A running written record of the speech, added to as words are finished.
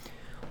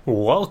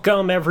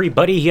Welcome,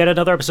 everybody, yet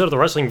another episode of the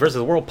Wrestling vs.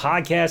 the World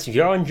podcast. If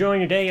you're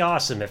enjoying your day,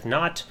 awesome. If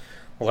not,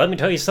 well, let me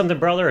tell you something,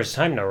 brother. It's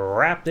time to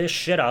wrap this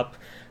shit up,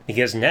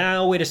 because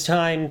now it is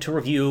time to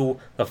review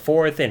the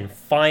fourth and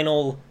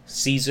final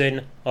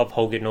season of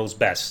Hogan Knows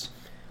Best.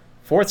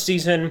 Fourth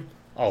season,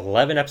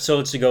 11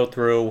 episodes to go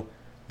through.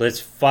 Let's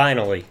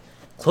finally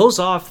close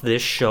off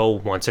this show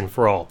once and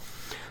for all.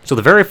 So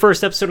the very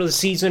first episode of the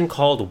season,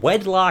 called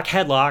Wedlock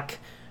Headlock,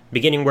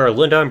 beginning where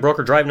Linda and Brooke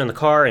are driving in the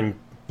car, and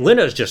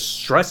Linda is just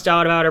stressed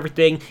out about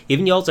everything,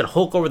 even yells at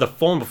Hulk over the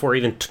phone before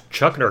even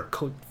chucking her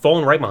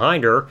phone right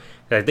behind her.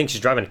 And I think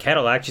she's driving a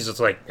Cadillac. She's just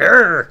like,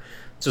 "Arr!"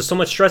 So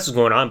much stress is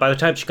going on. By the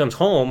time she comes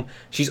home,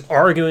 she's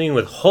arguing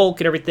with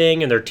Hulk and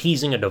everything, and they're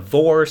teasing a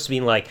divorce,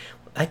 being like,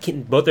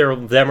 both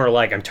of them are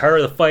like, "I'm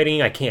tired of the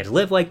fighting, I can't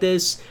live like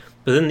this."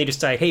 But then they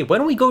decide, hey, why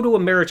don't we go to a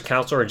marriage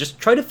counselor and just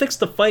try to fix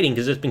the fighting,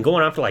 because it's been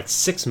going on for like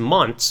 6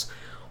 months.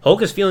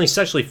 Hulk is feeling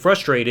sexually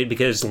frustrated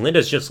because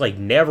Linda's just like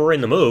never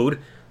in the mood.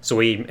 So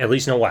we at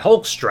least know why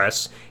Hulk's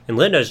stressed, and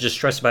Linda is just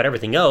stressed about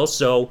everything else.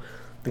 So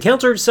the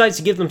counselor decides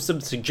to give them some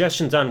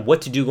suggestions on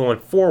what to do going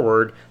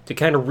forward to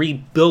kind of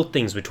rebuild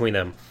things between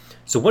them.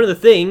 So one of the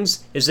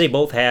things is they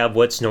both have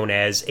what's known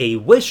as a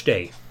wish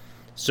day.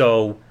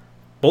 So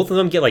both of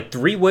them get like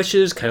 3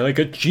 wishes, kind of like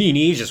a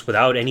genie, just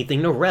without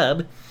anything to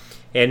rub.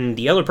 And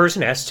the other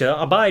person has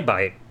to abide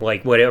by it,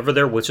 like whatever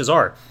their wishes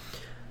are.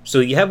 So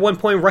you have one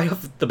point right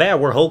off the bat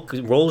where Hulk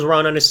rolls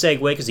around on his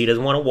Segway because he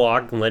doesn't want to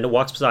walk, and Linda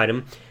walks beside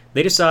him.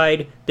 They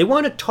decide they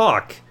want to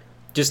talk,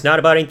 just not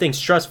about anything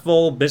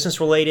stressful, business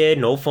related,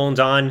 no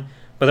phones on.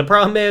 But the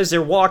problem is they're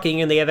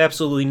walking and they have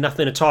absolutely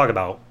nothing to talk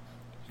about,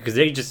 because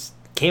they just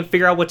can't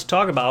figure out what to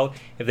talk about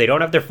if they don't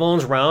have their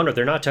phones around, or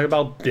they're not talking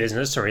about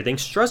business or anything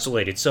stress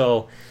related.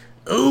 So,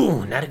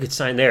 ooh, not a good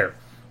sign there.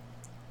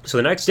 So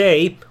the next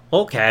day,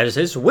 Hulk has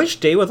his wish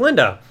day with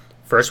Linda.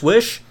 First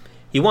wish,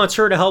 he wants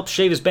her to help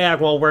shave his back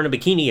while wearing a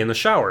bikini in the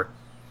shower.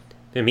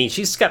 I mean,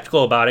 she's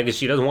skeptical about it because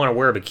she doesn't want to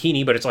wear a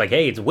bikini, but it's like,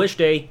 hey, it's wish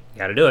day, you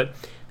gotta do it.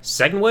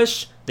 Second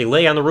wish, they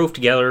lay on the roof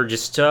together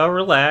just to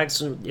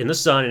relax in the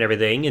sun and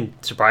everything, and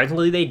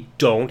surprisingly, they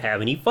don't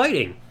have any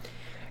fighting.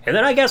 And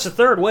then I guess the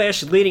third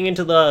wish, leading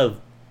into the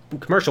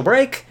commercial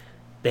break,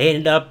 they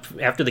end up,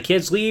 after the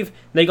kids leave,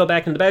 they go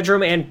back in the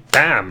bedroom and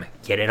bam,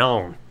 get it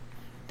on.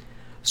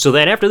 So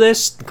then after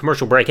this, the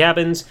commercial break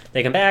happens,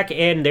 they come back,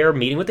 and they're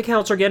meeting with the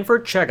counselor again for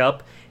a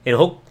checkup, and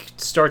Hulk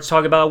starts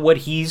talking about what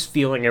he's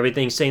feeling,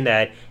 everything, saying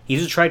that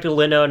he's attracted to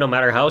Linda no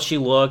matter how she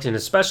looks, and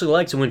especially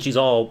likes it when she's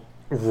all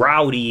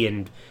rowdy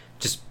and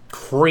just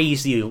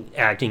crazy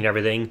acting and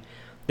everything.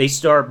 They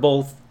start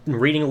both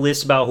reading a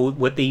list about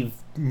what they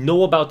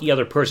know about the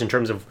other person in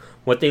terms of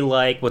what they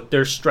like, what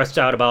they're stressed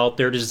out about,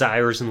 their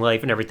desires in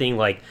life and everything.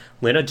 Like,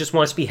 Linda just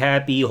wants to be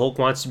happy, Hulk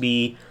wants to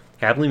be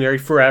happily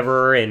married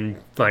forever and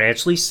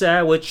financially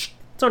set, which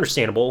is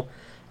understandable.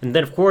 And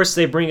then, of course,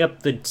 they bring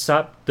up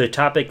the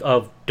topic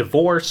of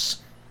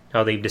divorce,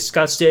 how they've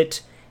discussed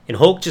it, and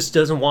Hulk just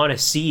doesn't want to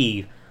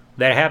see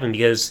that happen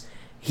because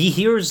he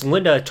hears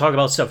Linda talk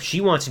about stuff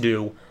she wants to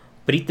do,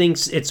 but he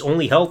thinks it's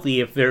only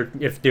healthy if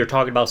they're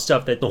talking about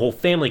stuff that the whole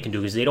family can do,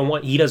 because he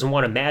doesn't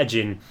want to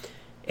imagine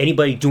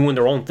anybody doing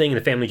their own thing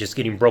and the family just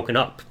getting broken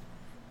up.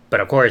 But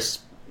of course,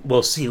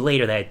 we'll see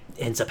later that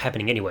ends up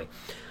happening anyway.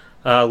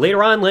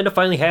 Later on, Linda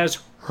finally has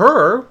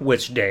her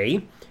wish day,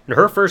 and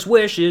her first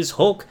wish is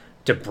Hulk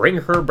to bring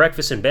her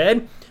breakfast in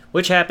bed,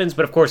 which happens,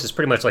 but of course it's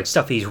pretty much like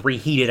stuff he's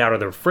reheated out of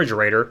the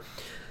refrigerator.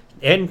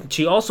 And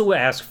she also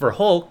asks for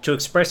Hulk to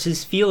express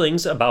his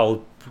feelings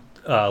about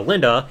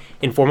Linda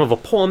in form of a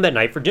poem that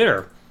night for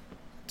dinner.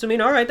 So I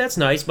mean, alright, that's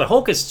nice, but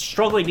Hulk is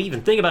struggling to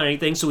even think about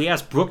anything, so he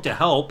asks Brooke to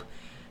help,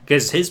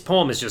 because his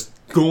poem is just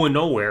going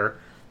nowhere.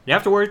 And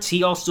afterwards,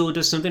 he also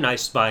does something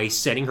nice by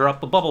setting her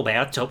up a bubble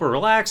bath to help her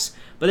relax,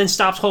 but then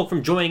stops Hulk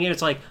from joining it.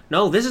 It's like,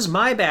 no, this is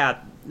my bath.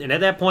 And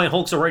at that point,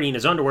 Hulk's already in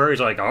his underwear. He's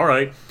like, all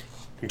right,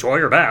 enjoy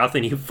your bath.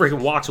 And he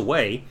freaking walks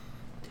away.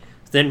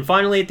 Then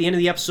finally, at the end of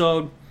the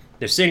episode,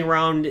 they're sitting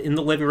around in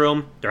the living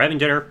room. They're having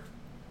dinner.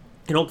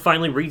 And Hulk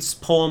finally reads this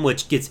poem,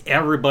 which gets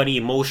everybody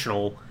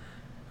emotional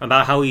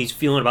about how he's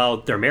feeling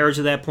about their marriage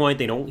at that point.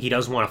 He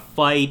doesn't want to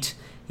fight.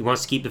 He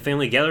wants to keep the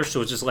family together.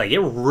 So it's just like, it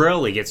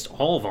really gets to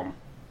all of them.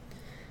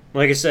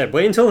 Like I said,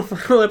 wait until the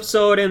final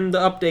episode and the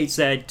updates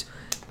that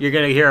you're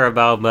going to hear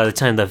about by the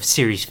time the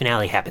series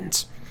finale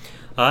happens.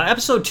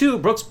 Episode 2,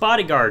 Brooke's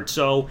Bodyguard.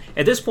 So,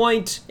 at this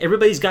point,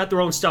 everybody's got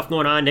their own stuff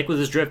going on. Nicholas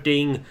is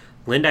drifting.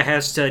 Linda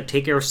has to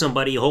take care of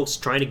somebody. Hulk's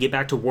trying to get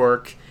back to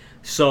work.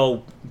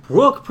 So,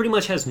 Brooke pretty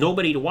much has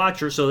nobody to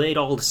watch her, so they'd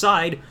all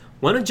decide,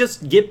 why not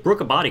just get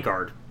Brooke a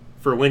bodyguard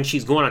for when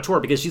she's going on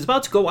tour? Because she's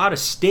about to go out of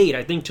state,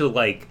 I think, to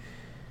like,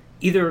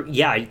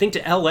 I think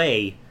to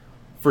LA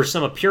for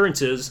some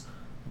appearances.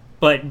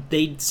 But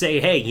they'd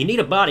say, hey, you need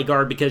a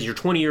bodyguard because you're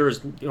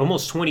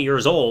almost 20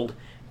 years old,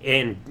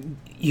 and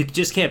you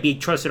just can't be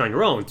trusted on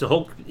your own. So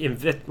Hulk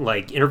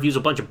interviews a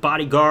bunch of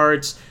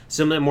bodyguards,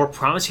 some of them more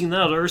promising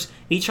than others,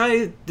 and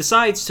he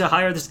decides to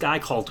hire this guy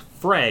called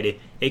Fred,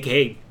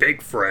 a.k.a.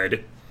 Big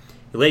Fred.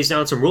 He lays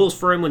down some rules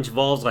for him, which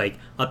involves, like,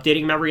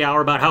 updating him every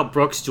hour about how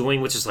Brooke's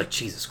doing, which is like,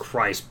 Jesus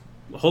Christ,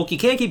 Hulk, you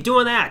can't keep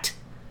doing that.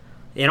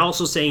 And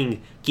also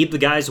saying, keep the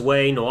guys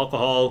away, no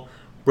alcohol.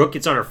 Brooke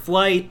gets on her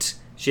flight.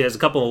 She has a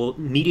couple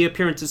media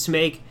appearances to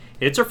make.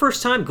 And it's her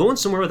first time going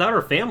somewhere without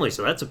her family,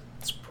 so that's a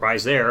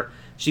surprise there.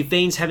 She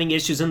feigns having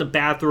issues in the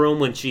bathroom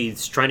when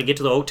she's trying to get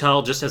to the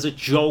hotel just as a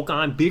joke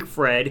on Big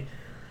Fred.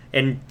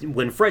 And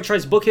when Fred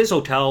tries to book his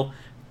hotel,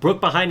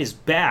 Brooke behind his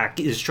back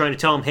is trying to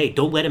tell him, hey,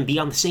 don't let him be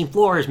on the same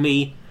floor as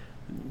me.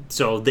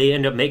 So they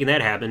end up making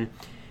that happen.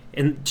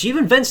 And she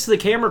even vents to the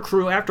camera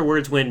crew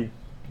afterwards when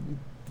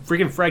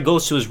freaking Fred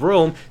goes to his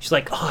room. She's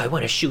like, oh, I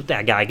want to shoot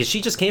that guy, because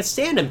she just can't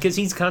stand him because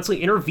he's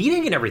constantly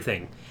intervening in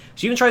everything.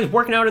 She even tries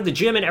working out at the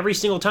gym, and every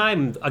single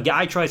time a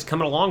guy tries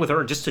coming along with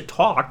her just to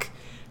talk,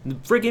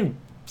 freaking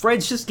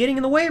Fred's just getting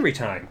in the way every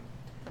time.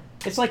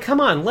 It's like, come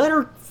on, let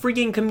her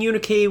freaking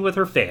communicate with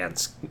her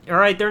fans.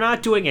 Alright, they're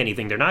not doing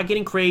anything. They're not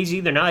getting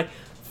crazy. They're not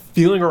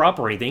feeling her up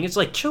or anything. It's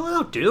like, chill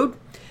out, dude.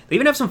 They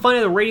even have some fun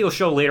at the radio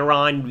show later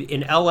on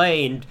in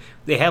LA, and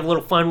they have a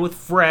little fun with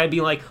Fred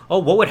being like, oh,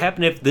 what would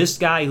happen if this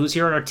guy who's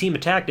here on our team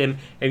attacked him?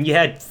 And you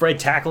had Fred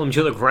tackle him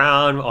to the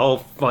ground, all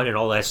fun and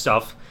all that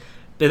stuff.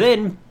 But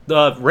then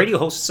the radio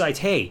host decides,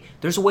 hey,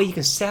 there's a way you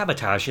can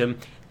sabotage him.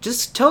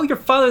 Just tell your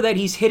father that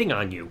he's hitting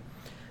on you.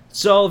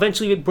 So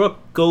eventually Brooke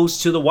goes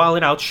to the Wild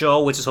 'N Out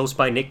show, which is hosted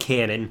by Nick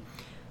Cannon.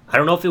 I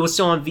don't know if it was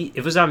still on if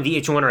it was on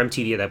VH1 or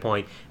MTV at that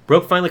point.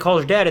 Brooke finally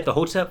calls her dad at the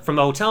hotel from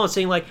the hotel and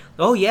saying like,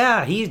 "Oh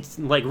yeah, he's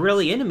like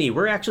really into me.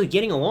 We're actually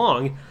getting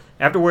along."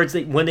 Afterwards,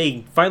 when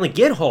they finally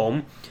get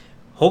home,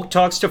 Hulk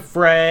talks to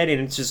Fred,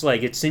 and it's just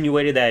like it's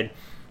insinuated that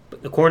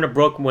according to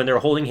Brooke, when they're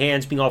holding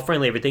hands, being all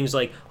friendly, everything's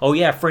like, "Oh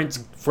yeah,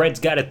 Fred's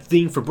got a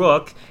thing for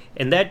Brooke."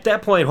 And at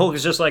that point, Hulk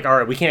is just like, "All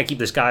right, we can't keep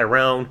this guy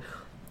around."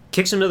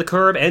 Kicks him to the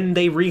curb, and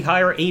they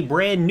rehire a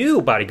brand new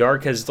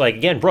bodyguard because, like,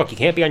 again, Brooke, you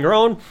can't be on your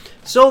own.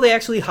 So they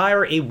actually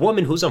hire a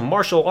woman who's a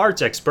martial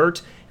arts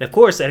expert. And of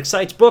course, that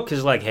excites Brooke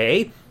because, like,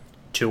 hey,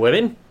 two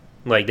women,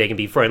 like, they can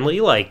be friendly,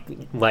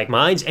 like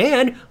minds,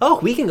 and, oh,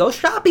 we can go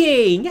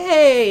shopping!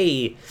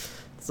 Yay!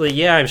 So,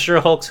 yeah, I'm sure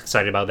Hulk's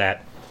excited about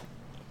that.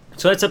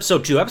 So that's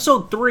episode 2.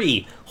 Episode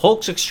 3,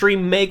 Hulk's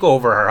Extreme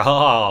Makeover.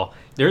 Oh,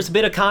 there's a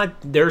bit of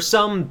there's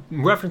some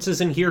references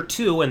in here,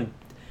 too, and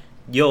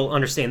you'll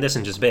understand this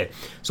in just a bit.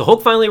 So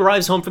Hulk finally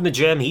arrives home from the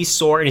gym. He's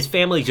sore, and his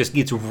family just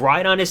gets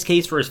right on his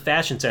case for his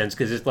fashion sense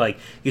because it's like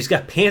he's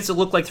got pants that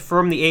look like they're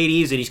from the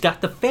 80s, and he's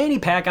got the fanny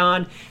pack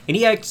on, and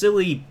he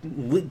actually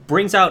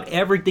brings out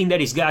everything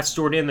that he's got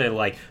stored in there,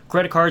 like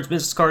credit cards,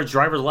 business cards,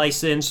 driver's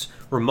license,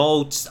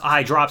 remotes,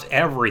 eye drops,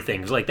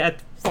 everything. It's like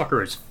that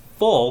fucker is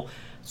full.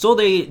 So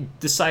they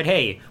decide,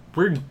 hey,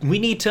 we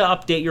need to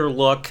update your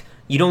look.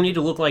 You don't need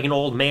to look like an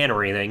old man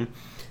or anything.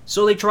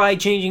 So they try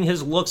changing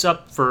his looks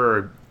up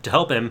to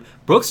help him.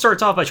 Brooke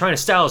starts off by trying to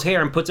style his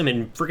hair and puts him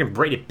in freaking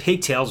braided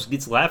pigtails,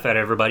 gets laughed at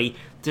everybody.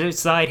 They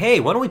decide, hey,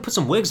 why don't we put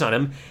some wigs on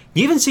him?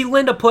 You even see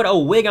Linda put a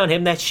wig on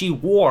him that she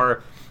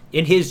wore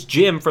in his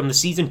gym from the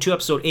season 2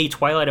 episode 8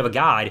 Twilight of a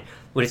God,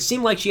 when it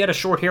seemed like she had a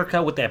short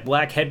haircut with that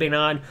black headband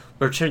on,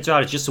 but it turns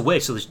out it's just a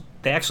wig, so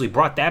they actually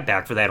brought that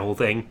back for that whole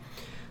thing.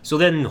 So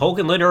then Hulk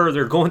and Linda,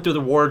 they're going through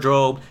the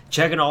wardrobe,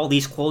 checking all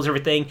these clothes and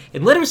everything,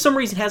 and Linda for some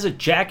reason has a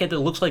jacket that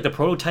looks like the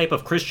prototype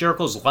of Chris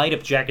Jericho's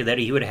light-up jacket that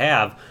he would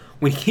have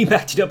when he came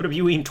back to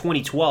WWE in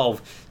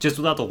 2012, just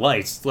without the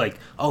lights. Like,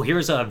 oh,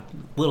 here's a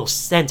little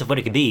sense of what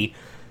it could be.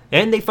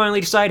 And they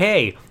finally decide,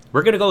 hey,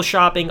 we're going to go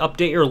shopping,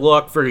 update your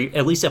look for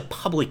at least a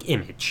public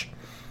image.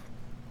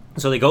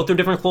 So they go through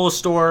different clothes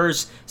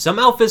stores. Some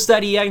outfits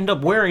that he ended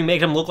up wearing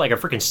make him look like a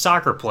freaking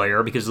soccer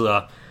player because of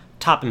the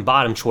top and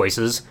bottom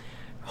choices.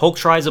 Hulk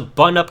tries a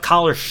button-up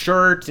collar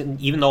shirt, and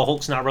even though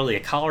Hulk's not really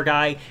a collar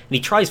guy, and he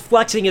tries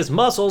flexing his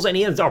muscles, and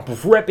he ends up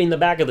ripping the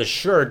back of the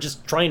shirt,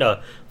 just trying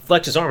to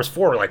flex his arms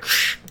forward, like,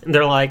 shh. And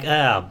they're like,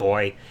 ah,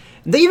 boy.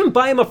 They even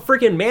buy him a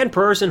freaking man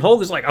purse, and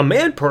Hulk is like, a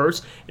man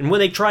purse? And when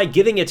they try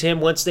giving it to him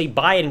once they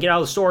buy it and get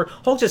out of the store,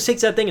 Hulk just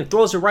takes that thing and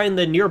throws it right in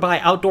the nearby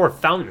outdoor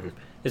fountain.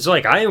 It's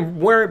like, I am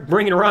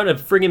bringing around a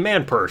freaking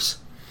man purse.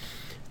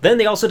 Then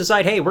they also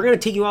decide, hey, we're going to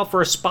take you out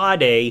for a spa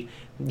day.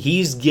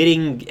 He's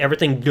getting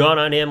everything done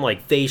on him,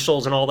 like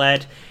facials and all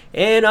that.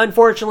 And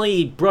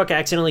unfortunately, Brooke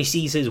accidentally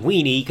sees his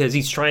weenie because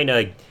he's trying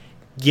to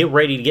get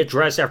ready to get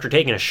dressed after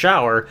taking a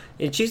shower.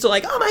 And she's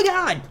like, oh my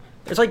god!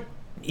 It's like,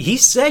 he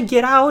said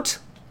get out.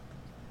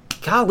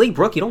 Golly,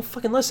 Brooke, you don't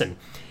fucking listen.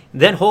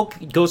 Then Hulk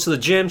goes to the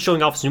gym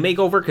showing off his new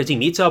makeover because he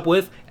meets up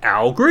with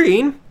Al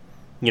Green.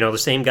 You know, the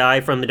same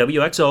guy from the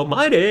WXO.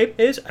 My name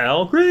is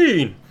Al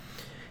Green.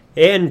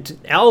 And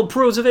Al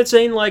approves of it,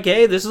 saying like,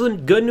 hey, this is a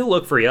good new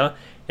look for you.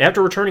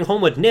 After returning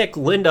home with Nick,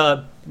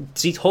 Linda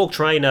sees Hulk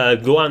trying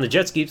to go on the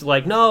jet ski. She's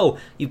like, no,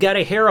 you've got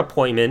a hair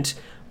appointment.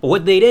 But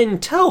what they didn't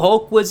tell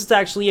Hulk was it's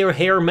actually a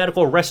hair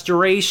medical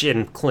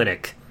restoration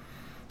clinic.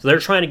 So they're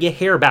trying to get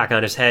hair back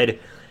on his head.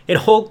 And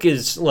Hulk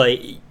is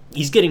like,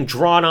 he's getting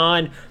drawn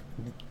on,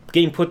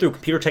 getting put through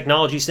computer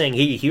technology saying,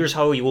 hey, here's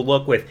how you will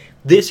look with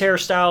this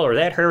hairstyle or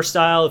that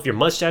hairstyle if your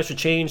mustache would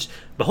change.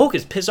 But Hulk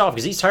is pissed off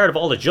because he's tired of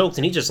all the jokes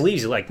and he just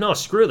leaves. He's like, no,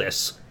 screw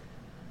this.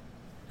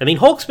 I mean,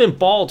 Hulk's been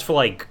bald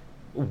for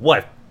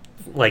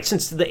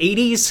since the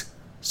 80s?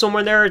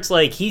 Somewhere there, it's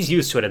like he's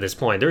used to it at this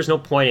point. There's no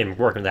point in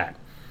working that.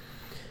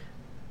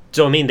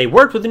 So, I mean, they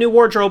worked with the new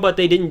wardrobe, but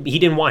he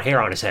didn't want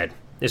hair on his head.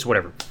 It's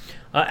whatever.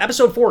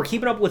 Episode 4,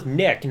 Keeping Up with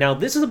Nick. Now,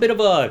 this is a bit of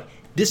a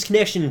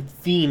disconnection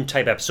theme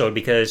type episode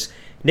because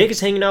Nick is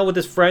hanging out with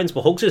his friends,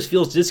 but Hulk just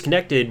feels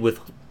disconnected with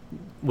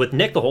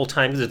Nick the whole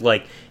time because it's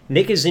like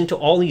Nick is into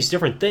all these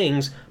different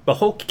things, but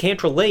Hulk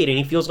can't relate, and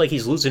he feels like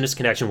he's losing his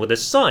connection with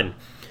his son.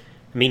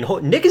 I mean,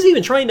 Nick is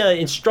even trying to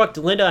instruct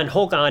Linda and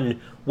Hulk on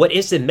what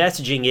instant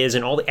messaging is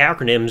and all the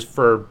acronyms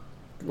for,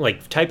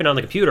 like, typing on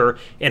the computer,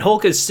 and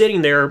Hulk is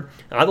sitting there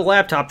on the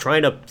laptop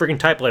trying to freaking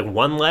type, like,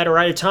 one letter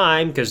at a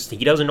time because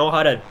he doesn't know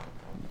how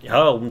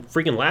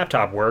freaking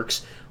laptop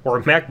works, or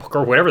a MacBook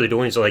or whatever they're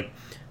doing. It's like,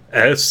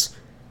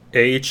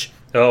 S-H,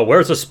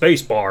 where's the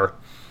space bar?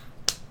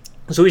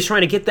 So he's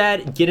trying to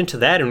get into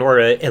that in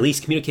order to at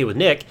least communicate with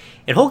Nick,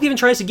 and Hulk even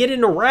tries to get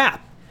into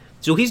rap.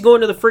 So he's going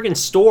to the friggin'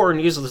 store, and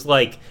he's just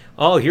like,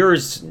 oh,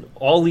 here's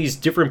all these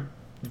different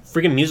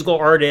friggin' musical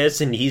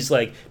artists, and he's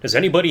like, does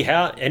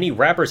any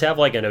rappers have,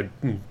 like, a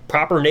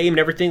proper name and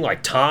everything,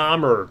 like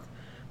Tom or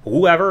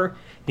whoever?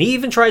 And he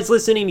even tries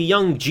listening to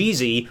Young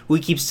Jeezy, who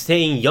he keeps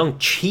saying Young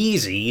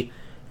Cheesy.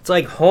 It's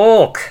like,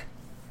 Hulk,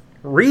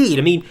 read.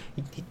 I mean,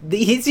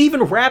 he's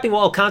even rapping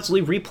while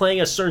constantly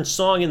replaying a certain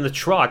song in the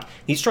truck.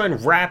 He's trying to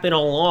rap it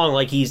along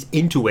like he's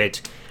into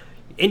it.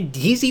 And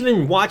he's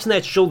even watching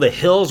that show, The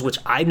Hills, which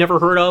I've never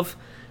heard of,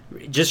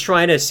 just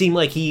trying to seem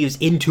like he is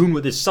in tune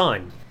with his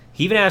son.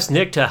 He even asked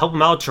Nick to help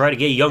him out to try to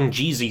get Young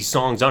Jeezy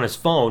songs on his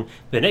phone,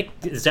 but Nick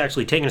is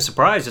actually taking a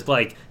surprise. It's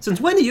like,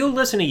 since when do you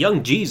listen to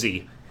Young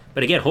Jeezy?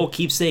 But again, Hulk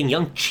keeps saying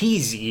Young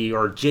Cheesy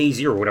or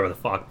Jay-Z or whatever the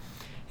fuck.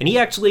 And he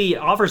actually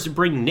offers to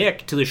bring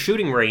Nick to the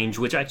shooting range,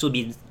 which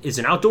actually is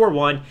an outdoor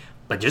one.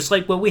 But just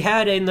like what we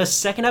had in the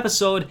second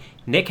episode,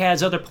 Nick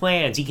has other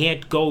plans. He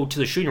can't go to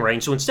the shooting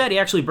range. So instead, he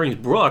actually brings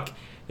Brooke.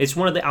 It's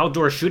one of the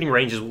outdoor shooting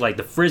ranges where, like,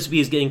 the frisbee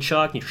is getting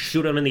chucked, and you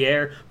shoot him in the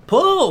air.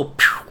 Pull!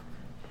 Pew!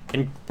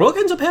 And Brooke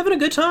ends up having a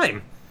good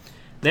time.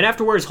 Then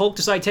afterwards, Hulk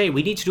decides, hey,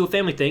 we need to do a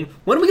family thing.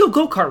 Why don't we go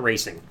go-kart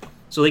racing?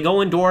 So they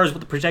go indoors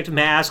with the protective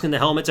mask and the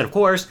helmets, and of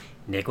course,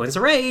 Nick wins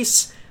the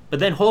race. But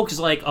then Hulk is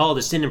like, oh,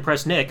 this didn't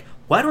impress Nick.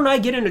 Why don't I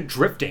get into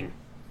drifting?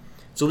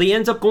 So they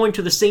ends up going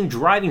to the same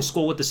driving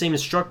school with the same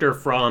instructor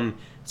from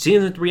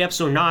Season 3,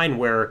 Episode 9,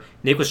 where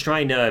Nick was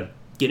trying to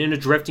get into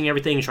drifting and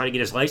everything and trying to get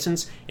his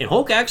license. And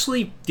Hulk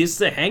actually gets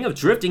the hang of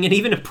drifting and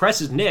even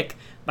impresses Nick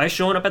by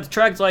showing up at the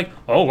track. It's like,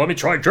 oh, let me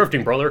try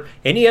drifting, brother.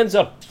 And he ends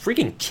up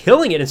freaking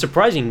killing it and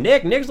surprising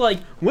Nick. Nick's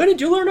like, when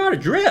did you learn how to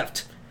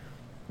drift?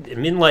 I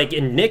mean, like,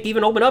 and Nick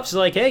even opened up. He's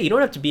like, hey, you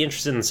don't have to be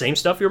interested in the same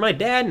stuff. You're my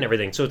dad and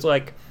everything. So it's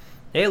like,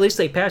 hey, at least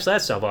they patched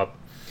that stuff up.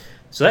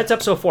 So that's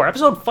episode 4.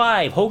 Episode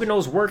 5, Hogan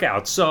Knows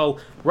Workout. So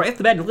right off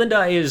the bat,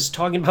 Linda is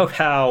talking about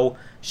how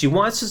she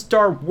wants to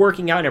start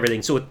working out and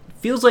everything. So it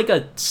feels like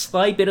a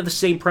slight bit of the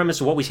same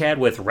premise of what we had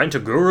with Rent a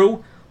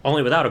Guru,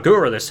 only without a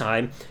guru this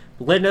time.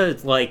 Linda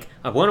is like,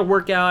 I want to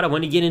work out. I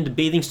want to get into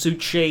bathing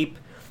suit shape.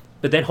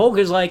 But then Hulk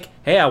is like,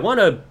 hey, I want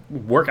to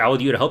work out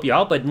with you to help you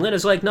out. But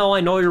Linda's like, no,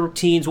 I know your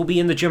routines. We'll be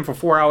in the gym for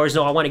 4 hours.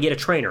 No, I want to get a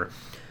trainer.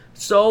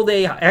 So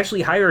they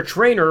actually hire a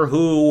trainer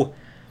who,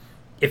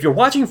 if you're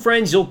watching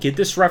Friends, you'll get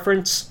this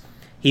reference.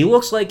 He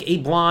looks like a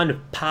blonde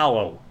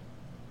Paolo.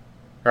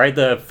 Right?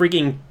 The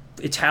freaking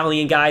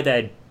Italian guy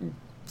that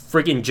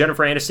freaking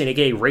Jennifer Aniston,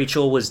 aka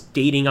Rachel, was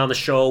dating on the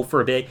show for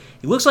a bit.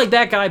 He looks like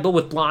that guy, but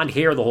with blonde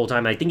hair the whole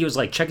time. I think he was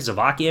like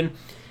Czechoslovakian.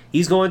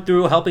 He's going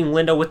through helping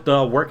Linda with the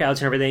workouts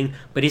and everything.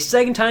 But his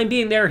second time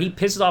being there, he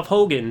pisses off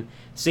Hogan,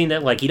 saying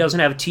that, like, he doesn't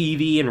have a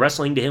TV and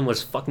wrestling to him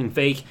was fucking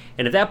fake.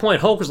 And at that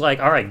point, Hulk was like,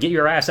 alright, get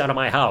your ass out of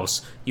my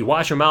house. You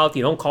wash your mouth,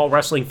 you don't call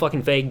wrestling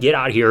fucking fake, get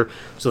out of here.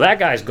 So that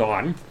guy's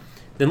gone.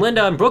 Then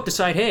Linda and Brooke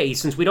decide, hey,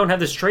 since we don't have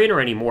this trainer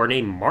anymore,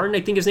 named Martin,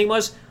 I think his name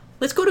was,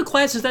 let's go to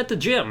classes at the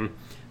gym.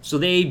 So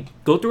they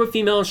go through a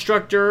female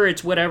instructor,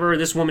 it's whatever,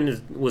 this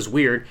woman was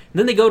weird. And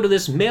then they go to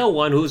this male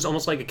one who's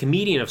almost like a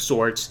comedian of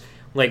sorts,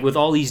 like with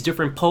all these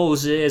different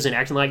poses and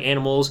acting like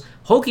animals.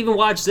 Hulk even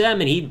watched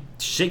them and he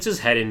shakes his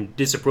head in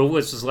disapproval.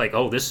 It's just like,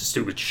 oh, this is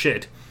stupid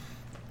shit.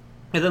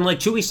 And then like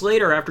 2 weeks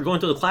later, after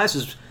going through the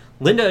classes,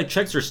 Linda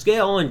checks her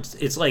scale and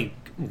it's like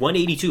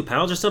 182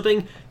 pounds or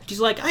something. She's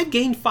like, I've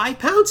gained 5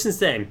 pounds since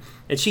then.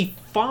 And she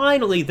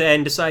finally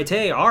then decides,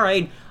 hey, all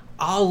right,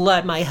 I'll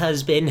let my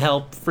husband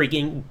help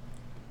freaking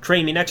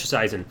train me in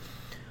exercising.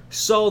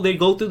 So they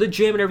go through the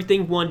gym and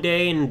everything one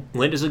day, and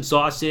Linda's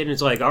exhausted, and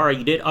it's like, all right,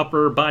 you did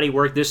upper body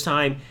work this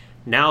time.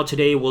 Now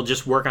today we'll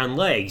just work on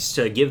legs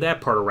to give that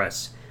part a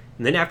rest.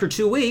 And then after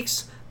 2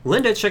 weeks,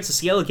 Linda checks the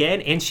scale again,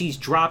 and she's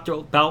dropped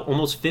about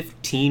almost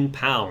 15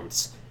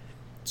 pounds.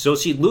 So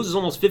she loses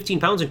almost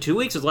 15 pounds in 2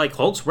 weeks. It's like,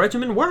 Hulk's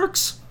regimen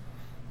works.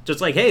 Just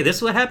like, hey, this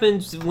is what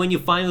happens when you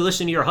finally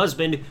listen to your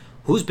husband,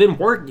 who's a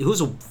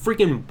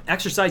freaking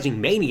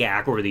exercising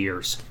maniac over the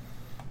years.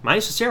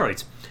 Minus the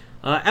steroids.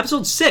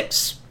 Episode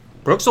 6,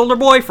 Brooke's older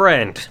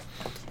boyfriend.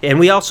 And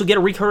we also get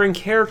a recurring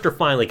character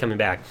finally coming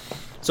back.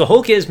 So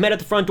Hulk is met at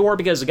the front door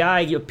because a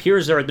guy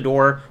appears there at the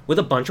door with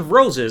a bunch of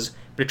roses,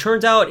 but it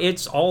turns out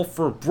it's all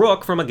for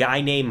Brooke from a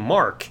guy named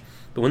Mark.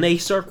 But when they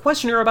start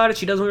questioning her about it,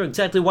 she doesn't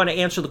exactly want to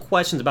answer the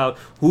questions about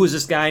who is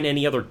this guy and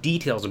any other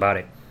details about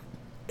it.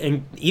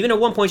 And even at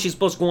one point, she's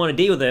supposed to go on a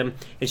date with him,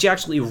 and she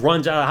actually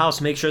runs out of the house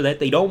to make sure that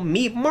they don't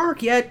meet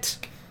Mark yet,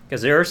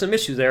 because there are some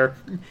issues there.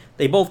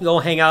 They both go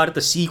hang out at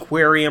the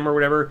Seaquarium or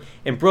whatever,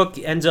 and Brooke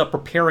ends up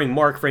preparing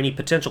Mark for any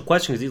potential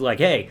questions. He's like,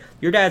 hey,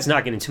 your dad's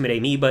not going to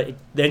intimidate me, but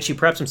then she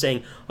preps him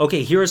saying,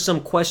 okay, here are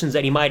some questions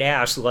that he might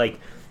ask, like,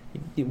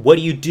 what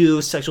do you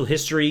do, sexual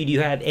history, do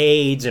you have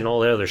AIDS, and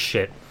all that other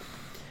shit.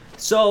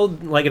 So,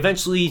 like,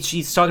 eventually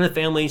she's talking to the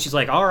family, and she's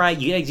like, all right,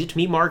 you guys get to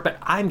meet Mark, but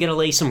I'm going to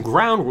lay some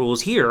ground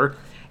rules here.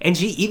 And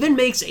she even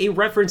makes a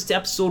reference to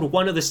episode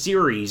 1 of the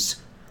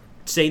series,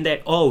 saying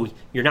that, oh,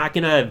 you're not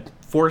going to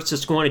force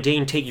us to go on a date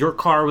and take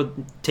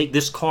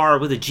this car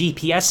with a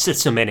GPS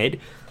system in it.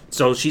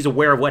 So she's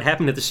aware of what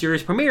happened at the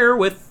series premiere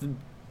with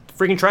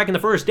freaking tracking the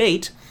first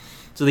date.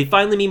 So they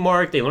finally meet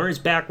Mark, they learn his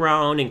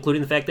background,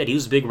 including the fact that he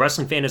was a big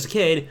wrestling fan as a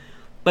kid,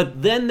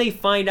 but then they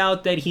find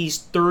out that he's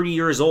 30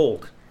 years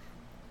old.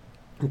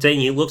 And saying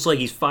he looks like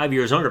he's 5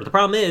 years younger. But the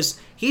problem is,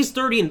 he's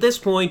 30 at this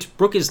point,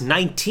 Brooke is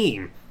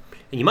 19.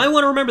 And you might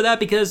want to remember that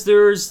because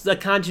there's the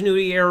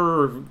continuity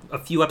error a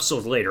few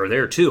episodes later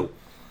there too.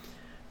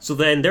 So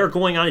then they're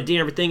going on a date and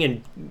everything,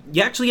 and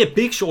you actually get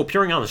Big Show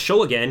appearing on the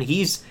show again.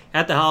 He's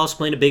at the house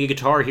playing a big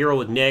Guitar Hero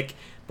with Nick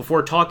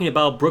before talking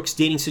about Brooke's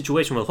dating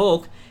situation with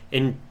Hulk.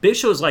 And Big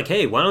Show is like,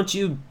 hey, why don't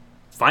you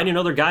find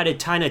another guy to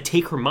kind of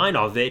take her mind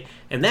off it?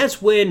 And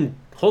that's when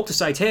Hulk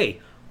decides,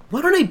 hey,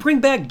 why don't I bring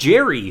back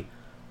Jerry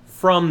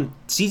from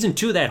season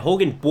 2, that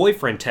Hogan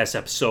boyfriend test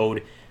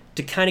episode,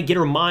 to kind of get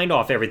her mind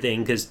off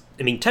everything, because,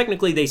 I mean,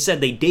 technically they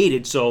said they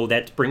dated, so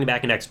that's bringing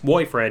back an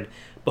ex-boyfriend,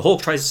 but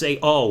Hulk tries to say,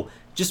 oh,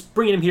 just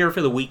bringing him here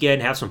for the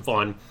weekend, have some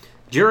fun.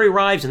 Jerry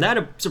arrives, and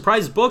that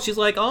surprises Brooke. She's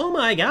like, oh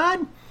my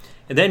god.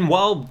 And then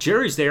while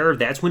Jerry's there,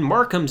 that's when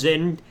Mark comes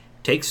in,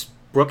 takes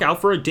Brooke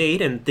out for a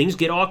date, and things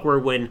get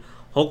awkward when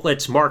Hulk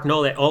lets Mark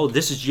know that, oh,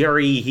 this is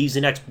Jerry, he's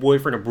an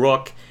ex-boyfriend of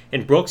Brooke,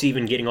 and Brooke's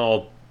even getting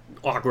all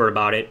awkward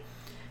about it.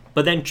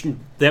 But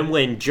then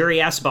when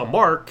Jerry asks about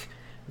Mark,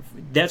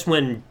 that's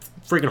when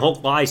freaking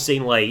Hulk lies,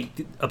 saying like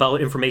about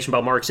information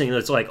about Mark, saying that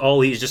it's like,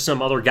 oh, he's just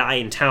some other guy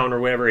in town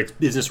or whatever, it's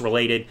business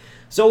related.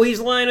 So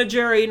he's lying to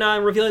Jerry,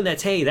 not revealing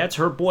that, hey, that's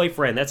her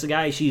boyfriend, that's the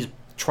guy she's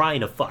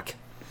trying to fuck.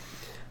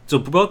 So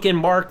Brooke and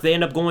Mark, they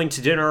end up going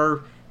to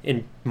dinner,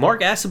 and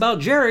Mark asks about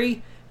Jerry,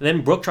 and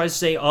then Brooke tries to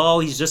say, oh,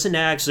 he's just an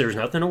ex, there's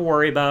nothing to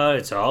worry about,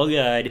 it's all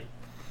good,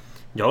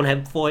 don't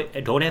have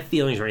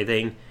feelings or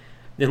anything.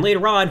 Then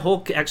later on,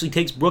 Hulk actually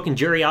takes Brooke and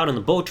Jerry out on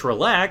the boat to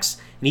relax,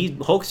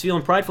 and Hulk's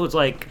feeling prideful. It's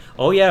like,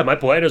 oh yeah, my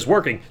plan is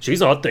working. She's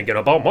not thinking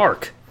about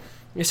Mark.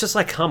 It's just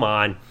like, come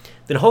on.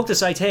 Then Hulk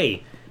decides,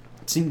 hey,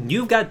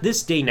 you've got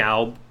this day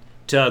now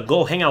to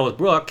go hang out with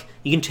Brooke.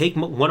 You can take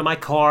one of my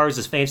cars,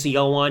 this fancy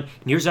yellow one,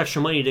 and here's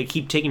extra money to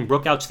keep taking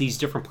Brooke out to these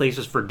different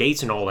places for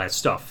dates and all that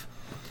stuff.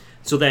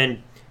 So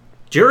then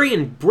Jerry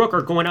and Brooke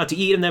are going out to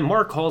eat, and then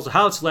Mark calls the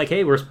house like,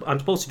 hey, I'm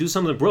supposed to do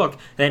something with Brooke.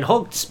 And then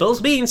Hulk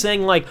spills beans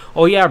saying like,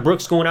 oh yeah,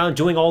 Brooke's going out and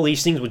doing all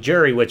these things with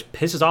Jerry, which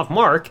pisses off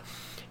Mark.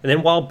 And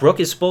then while Brooke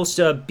is supposed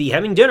to be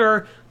having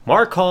dinner,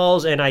 Mark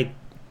calls, and I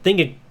think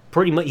he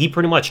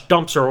pretty much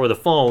dumps her over the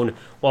phone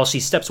while she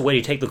steps away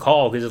to take the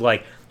call, because it's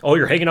like, oh,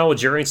 you're hanging out with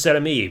Jerry instead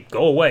of me.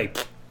 Go away.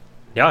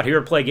 Not here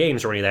to play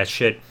games or any of that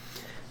shit.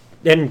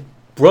 Then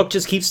Brooke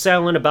just keeps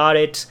silent about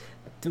it.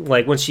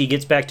 Like when she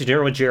gets back to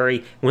dinner with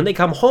Jerry, when they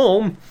come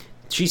home,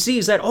 she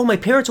sees that, oh, my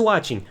parents are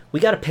watching. We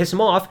gotta piss them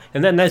off.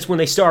 And then that's when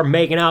they start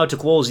making out to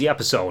close the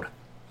episode.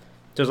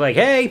 So it's like,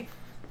 hey,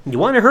 you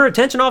wanted her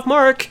attention off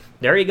Mark?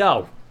 There you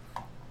go.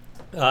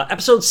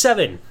 Episode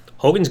 7,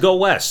 Hogan's Go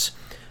West.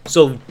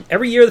 So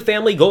every year the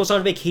family goes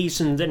on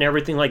vacations and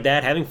everything like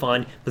that, having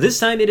fun. But this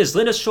time it is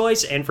Linda's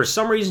choice, and for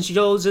some reason she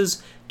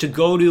chooses to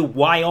go to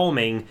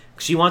Wyoming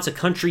because she wants a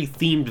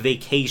country-themed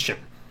vacation.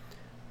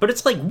 But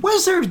it's like, what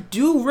does there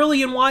do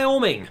really in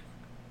Wyoming?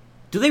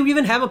 Do they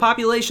even have a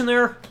population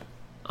there?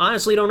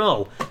 Honestly, don't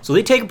know. So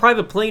they take a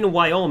private plane to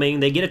Wyoming,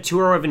 they get a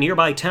tour of a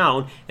nearby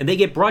town, and they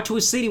get brought to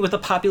a city with a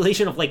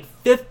population of like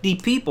 50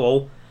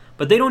 people,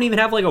 but they don't even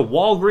have like a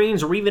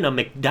Walgreens or even a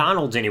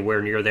McDonald's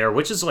anywhere near there,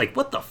 which is like,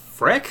 what the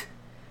frick?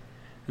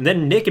 And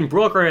then Nick and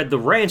Brooke are at the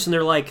ranch, and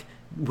they're like,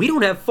 we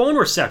don't have phone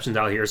receptions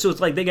out here, so it's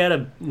like they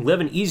gotta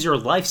live an easier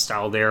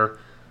lifestyle there,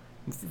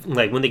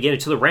 like when they get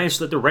into the ranch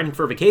that they're renting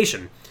for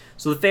vacation.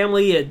 So the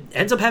family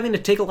ends up having to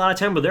take a lot of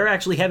time, but they're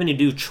actually having to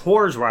do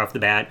chores right off the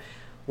bat,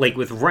 like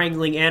with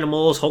wrangling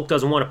animals. Hulk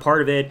doesn't want a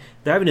part of it.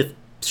 They're having to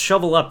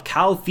shovel up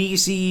cow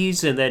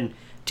feces and then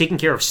taking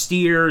care of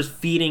steers,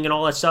 feeding, and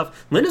all that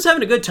stuff. Linda's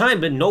having a good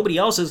time, but nobody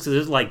else is, because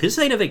it's like, this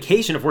ain't a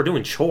vacation if we're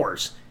doing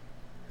chores.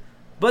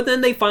 But then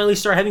they finally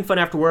start having fun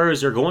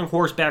afterwards. They're going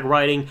horseback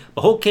riding,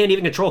 but Hulk can't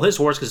even control his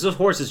horse because this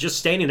horse is just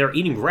standing there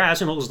eating grass,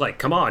 and Hulk's like,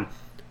 come on,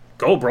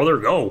 go, brother,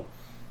 go.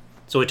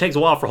 So it takes a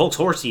while for Hulk's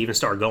horse to even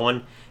start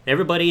going.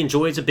 Everybody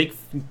enjoys a big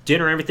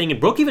dinner and everything, and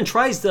Brooke even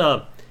tries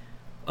the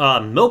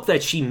milk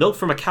that she milked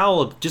from a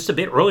cow just a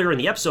bit earlier in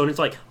the episode. And it's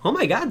like, oh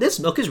my god, this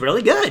milk is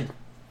really good.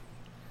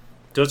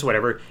 So it's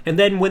whatever. And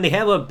then when they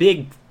have a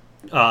big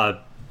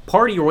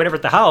party or whatever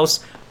at the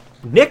house,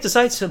 Nick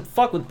decides to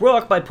fuck with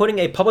Brooke by putting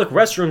a public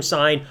restroom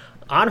sign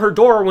on her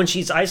door when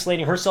she's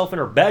isolating herself in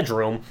her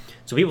bedroom.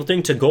 So people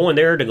think to go in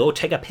there to go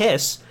take a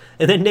piss.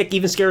 And then Nick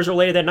even scares her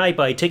later that night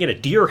by taking a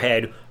deer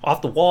head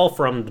off the wall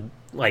from,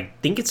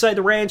 think inside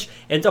the ranch,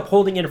 ends up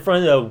holding it in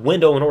front of the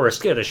window in order to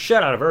scare the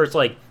shit out of her. It's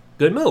like,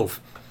 good move.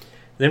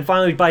 Then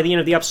finally, by the end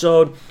of the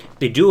episode,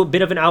 they do a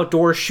bit of an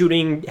outdoor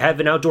shooting, have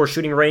an outdoor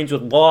shooting range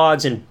with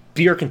logs and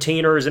beer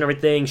containers and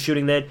everything,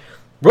 shooting that.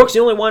 Brooke's the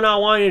only one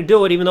not wanting to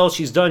do it, even though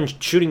she's done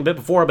shooting a bit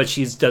before, but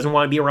she doesn't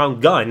want to be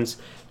around guns.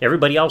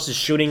 Everybody else is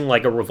shooting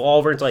like a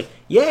revolver. It's like,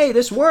 yay,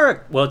 this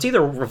worked. Well, it's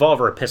either a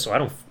revolver or a pistol.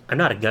 I'm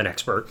not a gun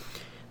expert.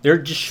 They're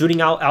just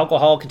shooting out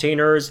alcohol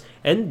containers,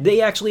 and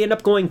they actually end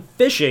up going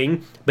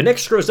fishing. But Nick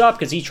screws up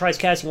because he tries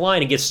casting a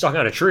line and gets stuck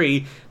on a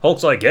tree.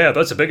 Hulk's like, yeah,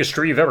 that's the biggest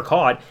tree you've ever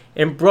caught.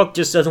 And Brooke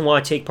just doesn't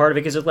want to take part of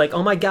it because it's like,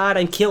 oh my god,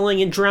 I'm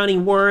killing and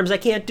drowning worms. I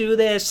can't do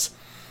this.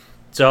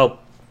 So,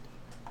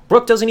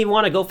 Brooke doesn't even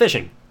want to go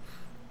fishing.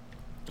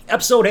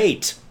 Episode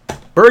 8,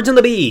 Birds and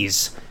the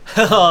Bees.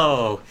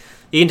 Oh,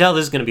 you can tell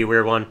this is going to be a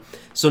weird one.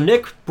 So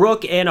Nick,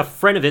 Brooke, and a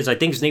friend of his, I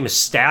think his name is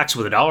Stax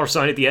with a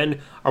 $sign at the end,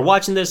 are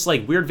watching this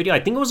weird video. I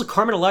think it was a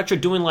Carmen Electra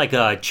doing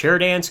a chair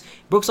dance.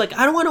 Brooke's like,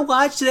 I don't want to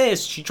watch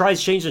this. She tries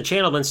to change the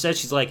channel, but instead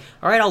she's like,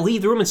 all right, I'll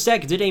leave the room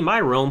instead because it ain't my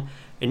room.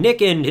 And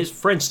Nick and his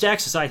friend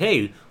Stax decide,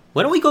 hey,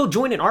 why don't we go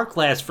join an art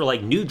class for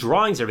new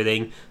drawings and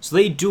everything? So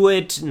they do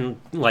it, and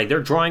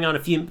they're drawing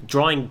on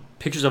drawing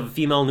pictures of a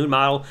female nude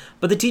model,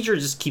 but the teacher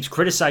just keeps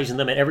criticizing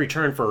them at every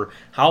turn for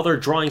how they're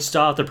drawing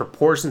stuff, the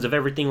proportions of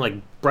everything, like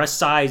breast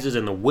sizes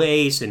and the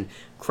waist, and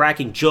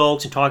cracking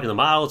jokes and talking to the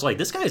model. It's like,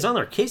 this guy's on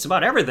their case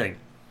about everything.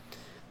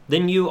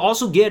 Then you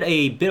also get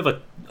a bit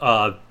of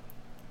a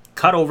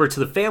cut over to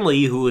the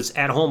family who is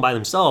at home by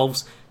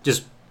themselves,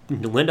 just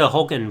Linda,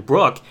 Hulk, and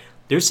Brooke.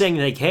 They're saying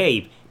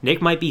hey, Nick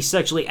might be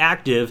sexually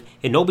active,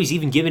 and nobody's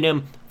even giving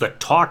him the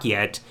talk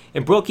yet.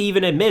 And Brooke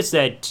even admits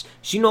that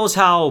she knows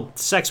how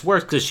sex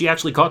works because she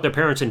actually caught their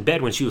parents in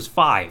bed when she was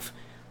 5.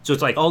 So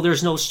it's like, oh,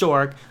 there's no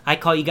stork. I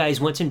caught you guys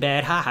once in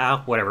bed,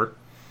 haha, whatever.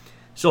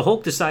 So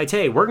Hulk decides,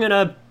 hey, I'm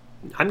gonna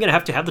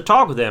have to have the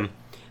talk with him.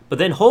 But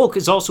then Hulk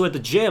is also at the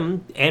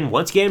gym, and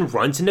once again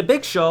runs into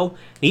Big Show.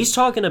 And he's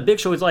talking to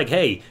Big Show. He's like,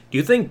 hey, do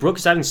you think Brooke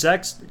is having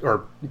sex,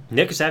 or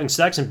Nick is having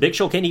sex, and Big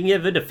Show can't even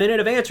give a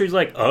definitive answer? He's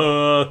like,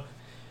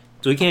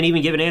 So he can't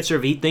even give an answer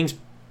if he thinks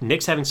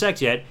Nick's having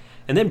sex yet.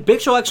 And then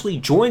Big Show actually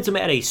joins him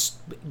at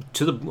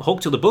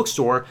Hulk to the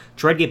bookstore to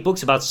try to get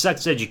books about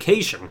sex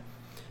education.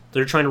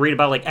 They're trying to read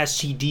about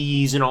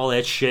STDs and all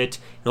that shit.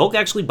 And Hulk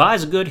actually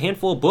buys a good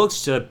handful of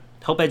books to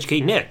help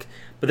educate Nick.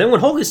 But then when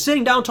Hulk is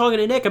sitting down talking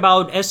to Nick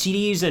about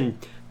STDs and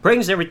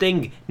pregnancy and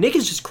everything, Nick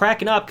is just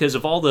cracking up because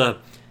of all the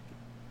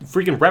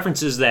freaking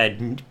references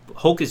that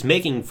Hulk is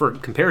making for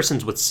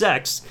comparisons with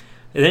sex.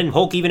 And then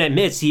Hulk even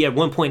admits he at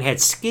one point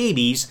had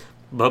scabies,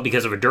 but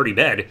because of a dirty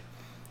bed.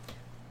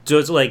 So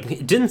it's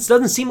it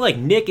doesn't seem like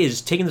Nick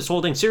is taking this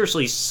whole thing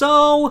seriously.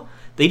 So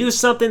they do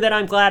something that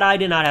I'm glad I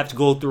did not have to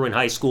go through in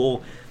high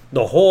school.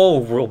 The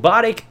whole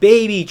robotic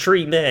baby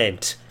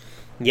treatment.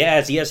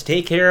 Yes, he has to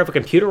take care of a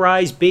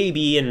computerized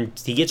baby, and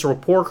he gets a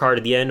report card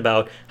at the end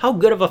about how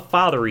good of a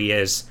father he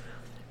is.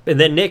 And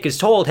then Nick is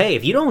told, hey,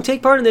 if you don't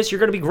take part in this, you're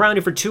going to be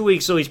grounded for 2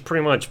 weeks, so he's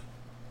pretty much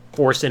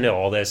forced into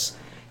all this.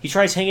 He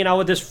tries hanging out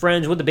with his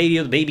friends with the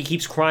baby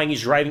keeps crying,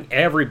 he's driving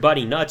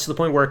everybody nuts to the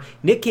point where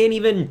Nick can't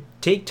even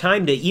take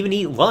time to even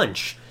eat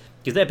lunch,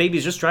 because that baby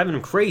is just driving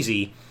him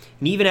crazy,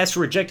 and he even has to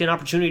reject an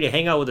opportunity to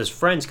hang out with his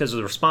friends because of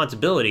the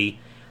responsibility.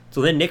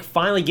 So then Nick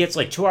finally gets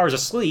 2 hours of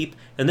sleep,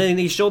 and then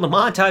they show the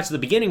montage at the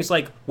beginning. It's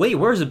like, wait,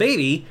 where's the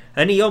baby?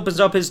 And he opens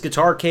up his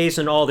guitar case,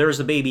 and there's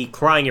the baby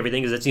crying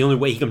everything, because that's the only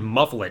way he can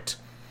muffle it.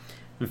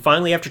 And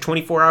finally, after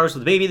 24 hours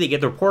with the baby, they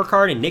get the report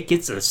card, and Nick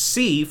gets a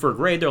C for a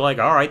grade. They're like,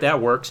 all right,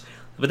 that works.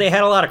 But they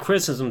had a lot of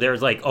criticism there.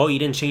 It's like, oh, you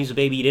didn't change the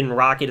baby, you didn't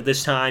rock it at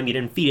this time, you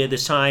didn't feed it at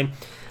this time.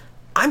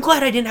 I'm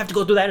glad I didn't have to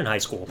go through that in high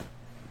school.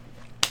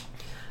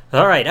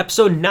 All right,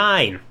 episode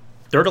 9.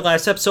 Third to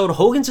last episode,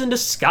 Hogan's in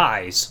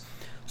Disguise.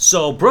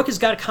 So Brooke has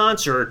got a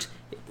concert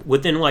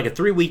within a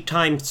 3-week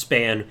time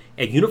span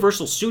at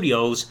Universal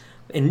Studios,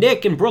 and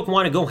Nick and Brooke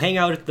want to go hang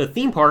out at the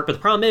theme park, but the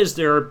problem is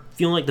they're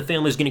feeling like the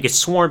family's going to get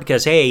swarmed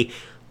because, hey,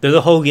 they're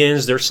the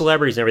Hogans, they're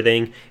celebrities and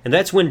everything. And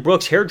that's when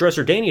Brooke's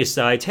hairdresser Danny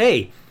decides,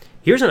 hey,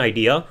 here's an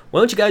idea. Why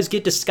don't you guys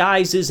get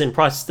disguises and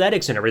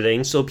prosthetics and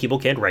everything so people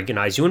can't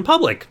recognize you in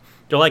public?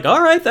 They're like,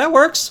 all right, that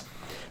works.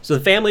 So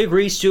the family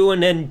agrees to,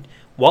 and then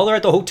while they're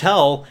at the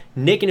hotel,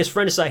 Nick and his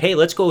friend decide, hey,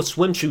 let's go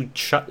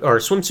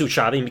swimsuit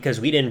shopping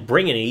because we didn't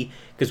bring any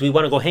because we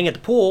want to go hang at the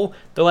pool.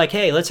 They're like,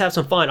 hey, let's have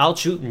some fun.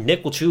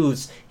 Nick will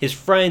choose his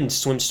friend's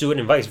swimsuit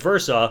and vice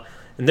versa.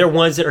 And they're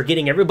ones that are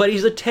getting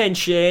everybody's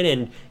attention,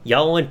 and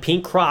yellow and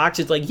pink Crocs.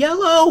 It's like,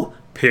 yellow,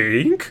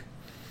 pink.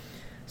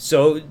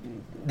 So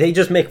they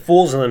just make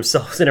fools of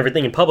themselves and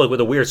everything in public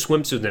with a weird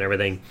swimsuit and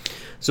everything.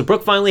 So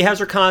Brooke finally has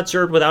her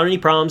concert without any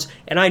problems,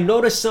 and I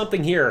noticed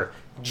something here.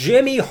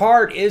 Jimmy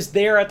Hart is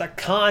there at the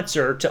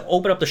concert to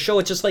open up the show.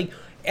 It's just like,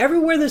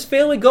 everywhere this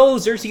family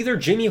goes, there's either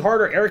Jimmy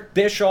Hart or Eric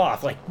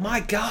Bischoff. Like, my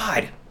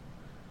God.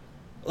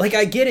 Like,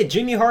 I get it.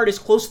 Jimmy Hart is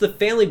close to the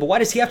family, but why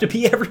does he have to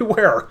be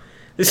everywhere?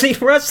 This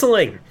ain't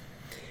wrestling.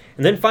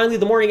 And then finally,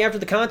 the morning after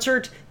the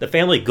concert, the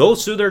family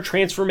goes through their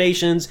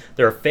transformations.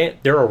 They're a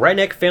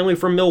redneck family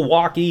from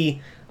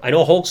Milwaukee. I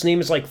know Hulk's name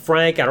is like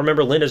Frank. I don't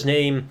remember Linda's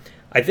name.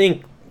 I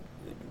think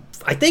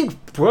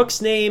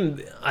Brooke's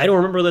name, I don't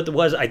remember what it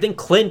was. I think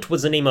Clint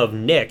was the name of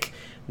Nick.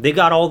 They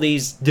got all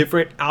these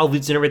different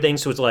outfits and everything,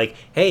 so it's like,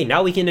 hey,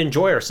 now we can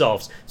enjoy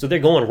ourselves. So they're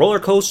going roller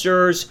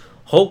coasters.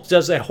 Hulk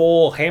does that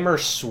whole hammer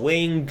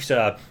swing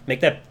to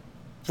make that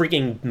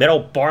freaking metal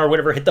bar or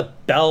whatever hit the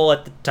bell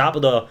at the top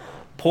of the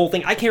pole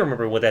thing. I can't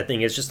remember what that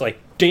thing is. Just like,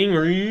 ding,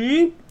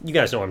 ring. You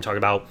guys know what I'm talking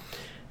about.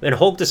 Then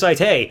Hulk decides,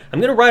 hey, I'm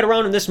going to ride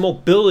around in this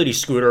mobility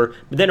scooter.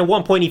 But then at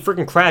one point, he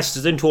freaking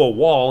crashes into a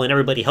wall, and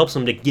everybody helps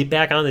him to get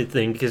back on the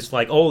thing because,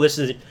 like, oh, this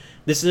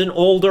is an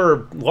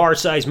older,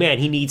 large-sized man.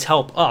 He needs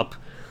help up.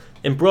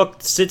 And Brooke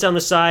sits on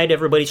the side.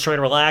 Everybody's trying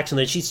to relax. And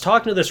then she's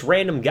talking to this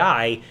random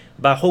guy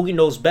about Hogan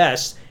Knows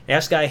Best.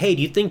 Asks guy, hey,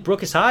 do you think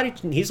Brooke is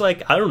hot? And he's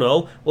like, I don't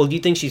know. Well, do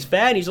you think she's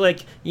fat? And he's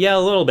like, yeah, a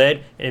little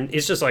bit. And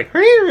it's just like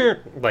a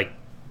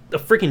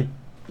freaking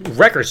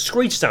record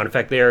screech sound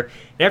effect there.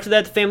 And after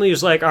that, the family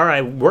was like, all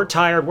right, we're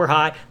tired, we're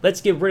hot,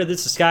 let's get rid of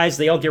this disguise.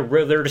 They all get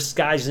rid of their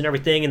disguises and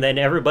everything, and then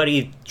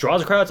everybody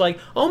draws a crowd. It's like,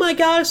 oh my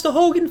God, it's the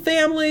Hogan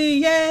family,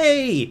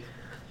 yay!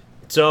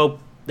 So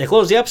they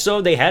closed the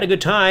episode. They had a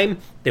good time.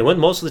 They went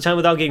most of the time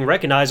without getting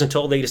recognized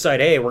until they decide,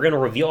 hey, we're going to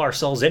reveal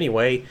ourselves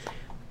anyway.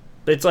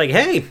 But it's like,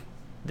 hey,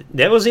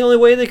 that was the only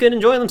way they could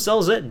enjoy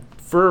themselves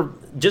for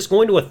just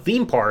going to a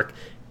theme park,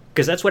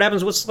 because that's what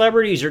happens with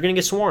celebrities. You're going to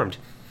get swarmed.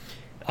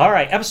 All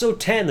right, episode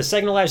 10, the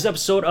second to last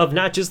episode of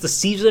not just the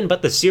season,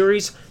 but the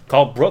series,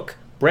 called Brooke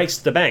Breaks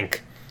the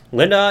Bank.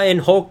 Linda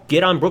and Hulk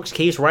get on Brooke's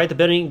case right at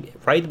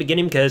the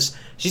beginning because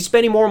she's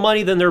spending more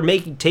money than they're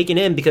taking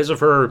in because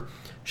of her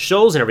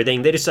shows and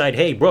everything. They decide,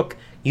 hey, Brooke,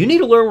 you need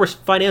to learn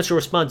financial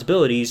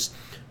responsibilities,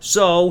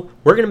 so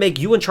we're going to make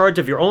you in charge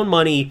of your own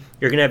money.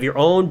 You're going to have your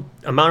own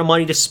amount of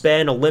money to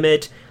spend, a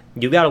limit.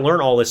 You got to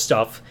learn all this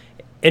stuff.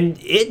 And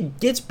it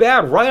gets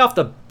bad right off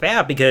the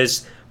bat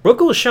because Brooke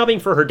goes shopping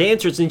for her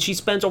dancers, and she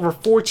spends over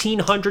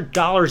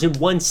 $1,400 in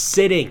one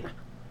sitting.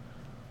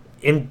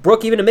 And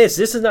Brooke even admits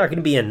this is not going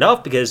to be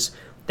enough because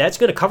that's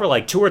going to cover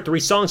like 2 or 3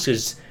 songs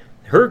because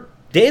her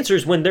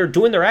dancers, when they're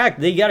doing their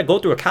act, they got to go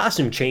through a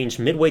costume change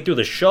midway through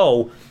the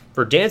show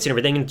for dancing and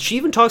everything. And she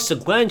even talks to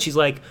Glenn. She's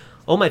like,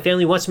 oh, my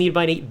family wants me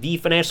to be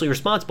financially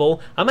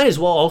responsible. I might as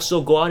well also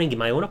go out and get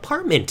my own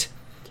apartment.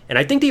 And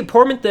I think the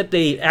apartment that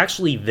they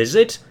actually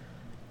visit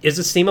is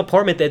the same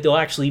apartment that they'll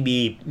actually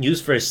be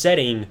used for a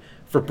setting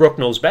for Brooke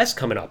Knows Best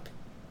coming up,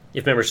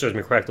 if memory serves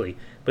me correctly.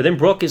 But then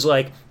Brooke is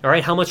like, all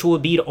right, how much will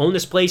it be to own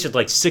this place? It's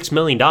like $6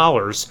 million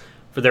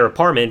for their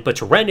apartment, but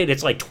to rent it,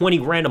 it's like 20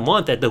 grand a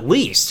month at the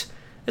least.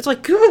 It's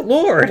like, good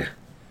Lord.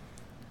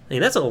 I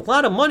mean, that's a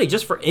lot of money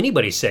just for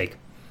anybody's sake.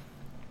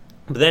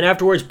 But then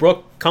afterwards,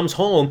 Brooke comes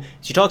home.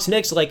 She talks to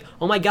Nick. She's like,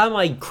 oh my God,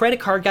 my credit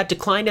card got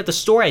declined at the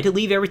store. I had to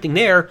leave everything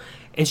there.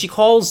 And she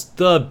calls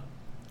the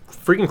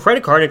freaking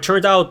credit card, and it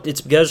turns out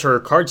it's because her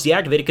card's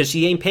deactivated because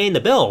she ain't paying the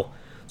bill.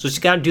 So she's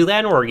got to do that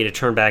in order to get it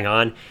turned back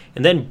on.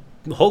 And then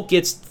Hulk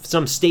gets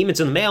some statements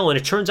in the mail, and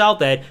it turns out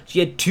that she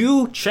had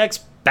 2 checks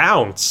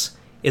bounce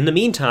in the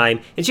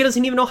meantime, and she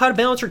doesn't even know how to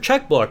balance her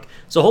checkbook.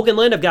 So Hulk and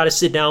Lynn have got to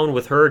sit down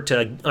with her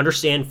to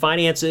understand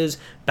finances,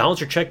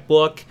 balance her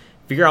checkbook,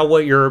 figure out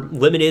what your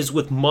limit is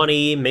with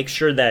money, make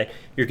sure that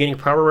you're getting a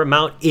proper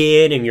amount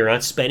in and you're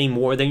not spending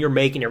more than you're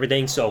making,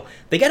 everything. So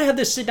they got to have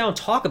this sit down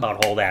talk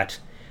about all that.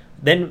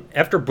 Then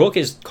after Brooke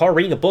is caught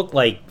reading a book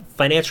like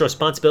Financial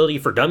Responsibility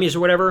for Dummies or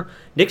whatever,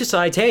 Nick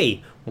decides,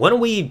 hey, why don't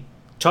we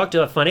talk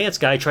to a finance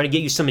guy, try to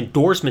get you some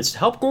endorsements to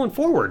help going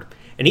forward.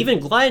 And even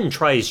Glenn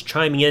tries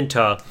chiming in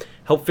to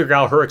help figure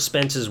out her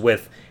expenses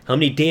with how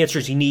many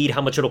dancers you need,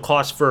 how much it'll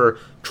cost for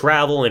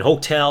travel and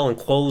hotel and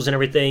clothes and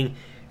everything.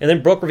 And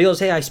then Brooke reveals,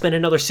 hey, I spent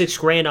another $6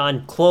 grand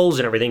on clothes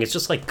and everything. It's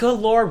just like, good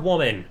Lord,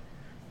 woman.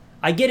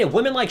 I get it.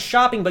 Women like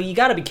shopping, but you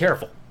got to be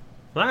careful.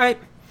 All right.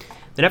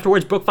 Then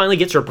afterwards, Brooke finally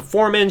gets her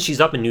performance.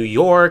 She's up in New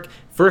York.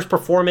 First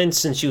performance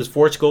since she was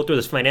forced to go through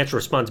this financial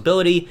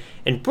responsibility.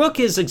 And Brooke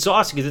is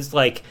exhausted because it's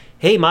like,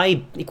 hey,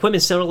 my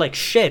equipment sounded like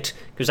shit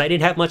because I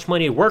didn't have much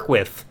money to work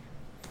with.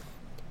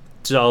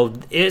 So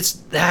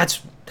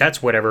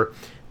that's whatever.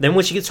 Then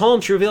when she gets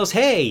home, she reveals,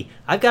 hey,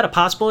 I've got a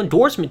possible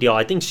endorsement deal.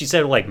 I think she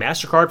said like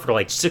MasterCard for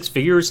like 6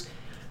 figures.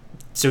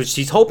 So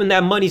she's hoping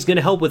that money's going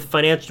to help with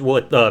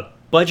the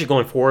budget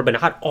going forward, but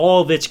not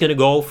all of it's going to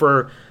go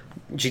for,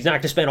 she's not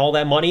going to spend all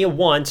that money at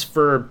once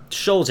for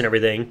shows and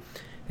everything.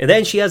 And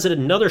then she has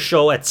another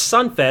show at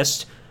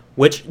Sunfest,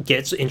 which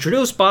gets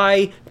introduced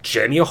by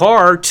Jimmy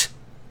Hart.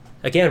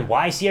 Again,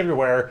 why is he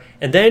everywhere?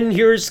 And then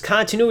here's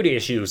continuity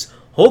issues.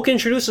 Hulk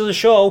introduces the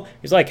show.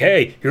 He's like,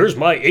 hey, here's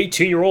my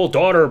 18-year-old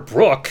daughter,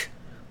 Brooke.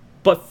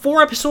 But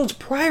 4 episodes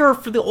prior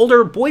for the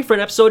older boyfriend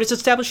episode, it's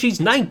established she's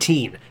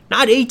 19,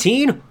 not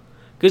 18.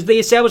 Because they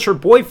established her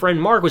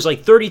boyfriend, Mark, was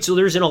like 30, so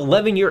there's an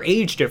 11-year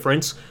age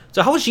difference.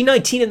 So how was she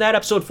 19 in that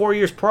episode 4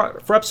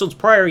 episodes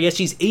prior? Yes,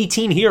 she's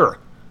 18 here.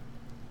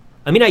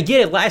 I mean, I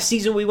get it. Last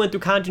season we went through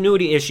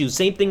continuity issues.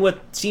 Same thing with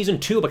season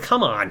 2, but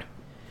come on.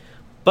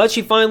 But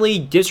she finally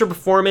gives her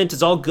performance.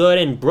 It's all good.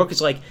 And Brooke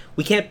is like,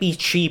 we can't be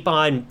cheap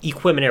on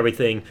equipment and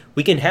everything.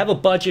 We can have a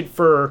budget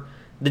for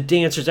the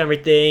dancers and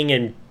everything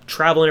and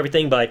travel and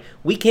everything, but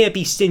we can't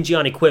be stingy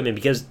on equipment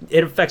because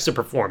it affects the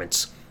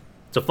performance.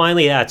 So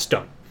finally that's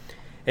done.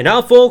 And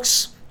now,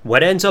 folks,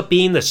 what ends up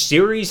being the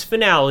series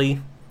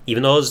finale,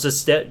 even though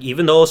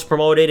it's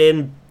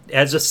promoted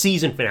as a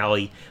season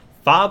finale,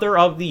 Father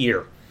of the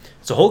Year.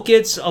 So Hulk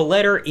gets a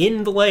letter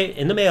in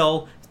the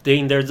mail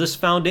saying there's this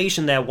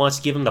foundation that wants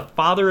to give him the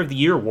Father of the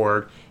Year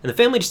award, and the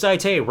family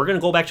decides, hey, we're going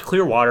to go back to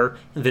Clearwater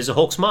and visit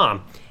Hulk's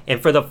mom.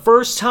 And for the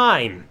first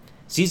time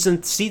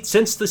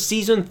since the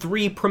season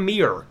 3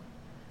 premiere,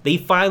 they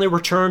finally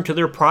return to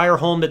their prior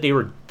home that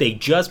they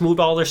just moved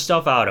all their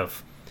stuff out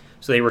of.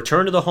 So they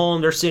return to the home,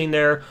 they're sitting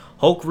there.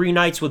 Hulk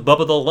reunites with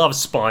Bubba the Love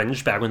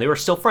Sponge, back when they were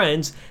still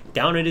friends,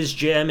 down at his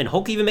gym, and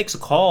Hulk even makes a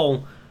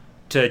call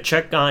to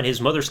check on his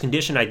mother's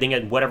condition, I think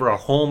at whatever, a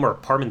home or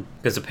apartment,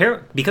 because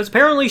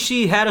apparently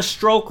she had a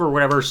stroke or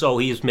whatever, so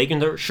he's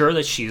making sure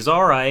that she's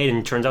alright, and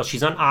it turns out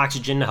she's on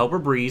oxygen to help her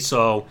breathe,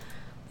 so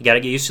you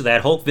gotta get used to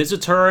that. Hulk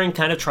visits her and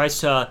kind of tries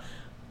to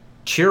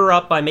cheer her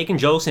up by making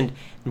jokes, and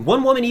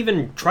one woman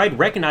even tried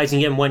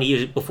recognizing him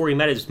before he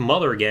met his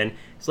mother again.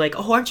 It's like,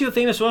 oh, aren't you a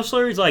famous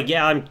wrestler? He's like,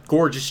 yeah, I'm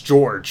Gorgeous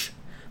George.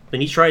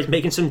 Then he tries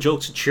making some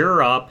jokes to cheer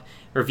her up,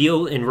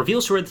 reveals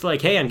to her, it's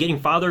like, hey, I'm getting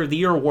Father of the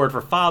Year award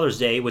for Father's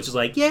Day, which is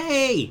like,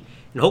 yay!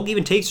 And Hulk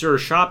even takes her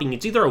shopping.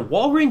 It's either a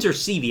Walgreens or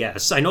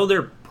CVS. I know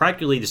they're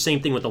practically the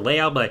same thing with the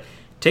layout, but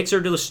takes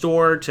her to the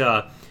store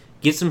to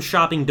get some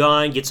shopping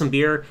done, get some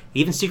beer,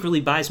 even secretly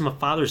buys him a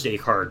Father's Day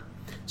card.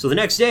 So the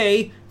next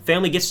day,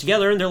 family gets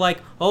together and they're like,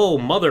 oh,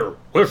 Mother,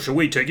 where should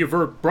we take you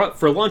for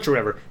lunch or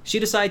whatever? She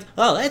decides,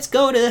 oh, let's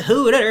go to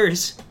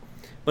Hooters.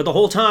 But the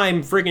whole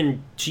time,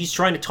 she's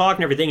trying to talk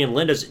and everything, and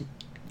Linda's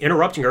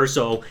interrupting her,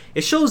 so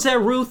it shows that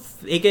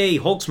Ruth, aka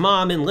Hulk's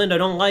mom, and Linda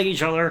don't like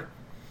each other.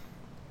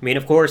 I mean,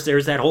 of course,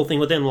 there's that whole thing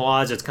with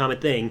in-laws, it's a common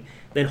thing.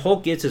 Then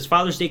Hulk gets his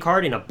Father's Day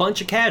card and a bunch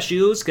of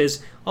cashews,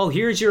 because, oh,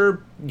 here's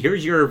your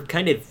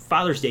kind of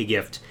Father's Day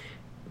gift.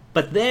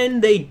 But then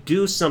they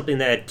do something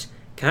that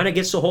kind of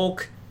gets to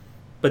Hulk,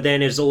 but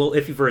then is a little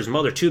iffy for his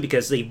mother, too,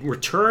 because they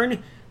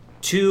return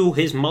to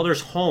his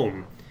mother's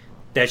home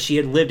that she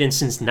had lived in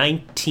since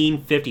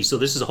 1950. So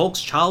this is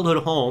Hulk's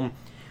childhood home.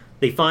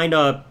 They find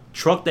a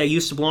truck that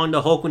used to belong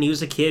to Hulk when he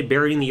was a kid,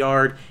 buried in the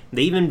yard.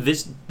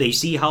 They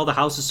see how the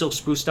house is still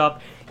spruced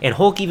up, and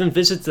Hulk even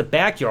visits the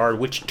backyard,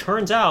 which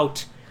turns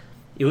out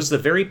it was the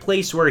very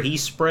place where he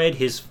spread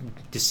his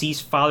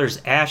deceased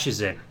father's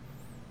ashes in.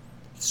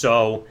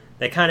 So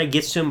that kind of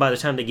gets to him by the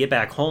time they get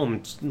back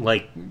home,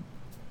 like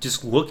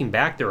just looking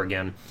back there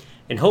again.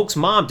 And Hulk's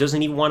mom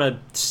doesn't even want to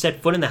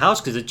set foot in the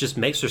house because it just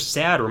makes her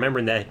sad,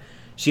 remembering that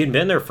she had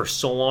been there for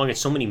so long and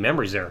so many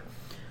memories there.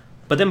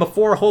 But then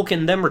before Hulk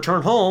and them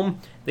return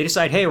home, they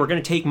decide, hey, we're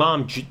going to take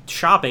Mom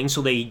shopping.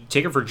 So they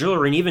take her for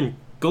jewelry and even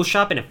go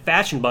shopping at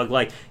Fashion Bug.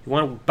 Like, you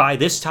want to buy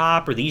this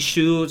top or these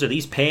shoes or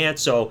these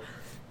pants? So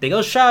they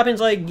go shopping.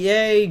 It's like,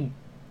 yay,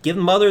 give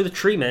Mother the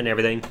treatment and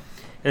everything.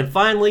 And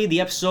finally,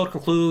 the episode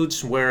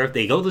concludes where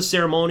they go to the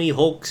ceremony.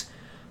 Hulk's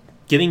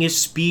giving his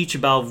speech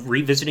about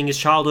revisiting his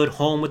childhood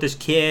home with his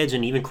kids,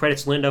 and even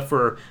credits Linda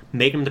for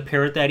making him the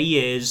parent that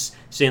he is,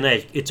 saying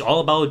that it's all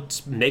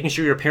about making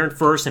sure you're a parent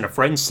first and a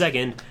friend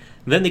second.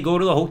 And then they go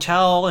to the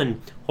hotel,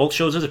 and Hulk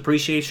shows his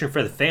appreciation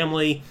for the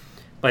family.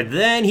 But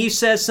then he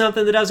says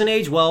something that doesn't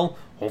age well.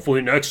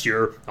 Hopefully next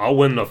year, I'll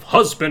win the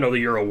Husband of the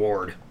Year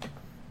award.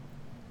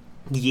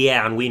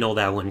 Yeah, and we know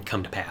that wouldn't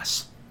come to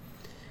pass.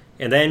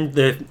 And then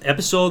the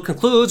episode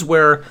concludes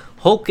where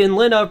Hulk and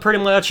Linda pretty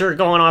much are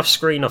going off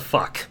screen to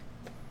fuck.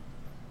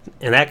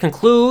 And that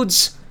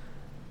concludes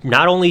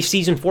not only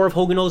Season 4 of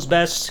Hogan Knows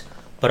Best,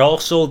 but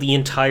also the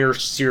entire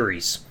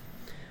series.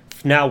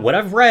 Now, what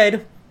I've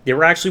read, they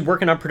were actually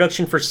working on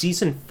production for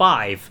Season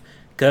 5,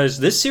 because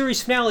this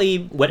series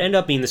finale, what ended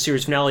up being the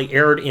series finale,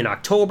 aired in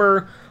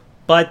October,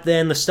 but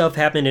then the stuff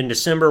happened in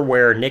December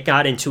where Nick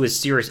got into his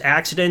serious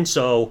accident,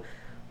 so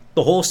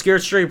the whole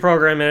Scared Straight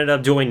program ended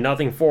up doing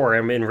nothing for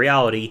him in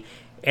reality.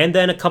 And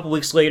then a couple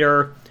weeks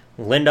later,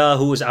 Linda,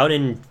 who was out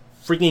in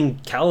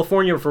freaking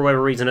California for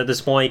whatever reason at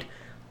this point,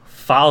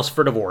 files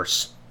for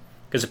divorce.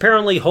 Because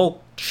apparently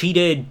Hulk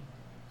cheated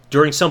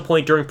during some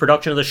point during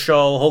production of the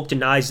show. Hulk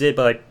denies it,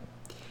 but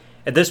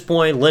at this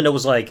point, Linda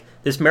was like,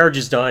 this marriage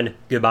is done,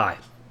 goodbye.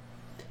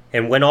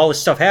 And when all this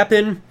stuff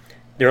happened,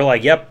 they were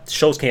like, yep, the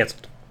show's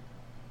canceled.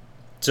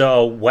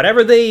 So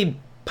whatever they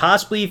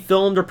possibly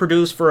filmed or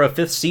produced for a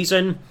 5th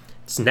season,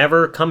 it's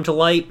never come to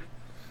light.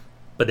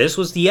 But this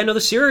was the end of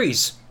the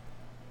series.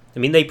 I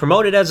mean, they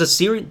promoted it as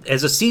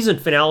a season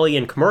finale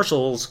in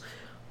commercials,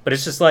 but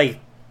it's just like,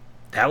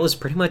 that was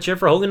pretty much it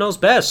for Hogan Knows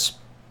Best.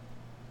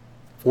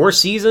 4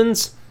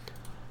 seasons.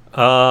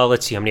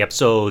 Let's see how many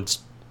episodes.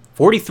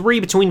 43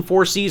 between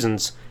 4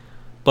 seasons.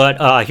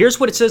 But here's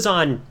what it says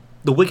on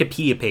the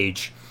Wikipedia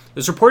page. It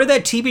was reported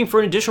that taping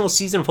for an additional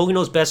season of Hogan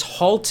Knows Best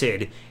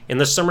halted in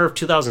the summer of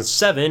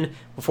 2007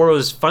 before it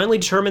was finally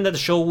determined that the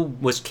show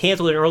was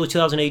canceled in early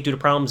 2008 due to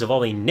problems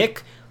involving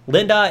Nick,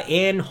 Linda,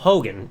 and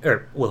Hogan.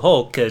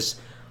 Hulk, because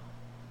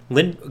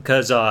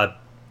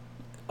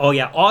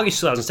August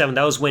 2007,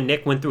 that was when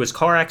Nick went through his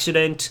car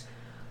accident.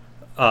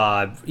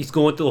 He's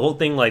going through the whole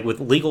thing like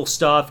with legal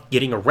stuff,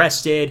 getting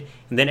arrested,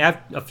 and then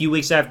a few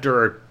weeks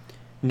after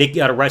Nick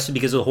got arrested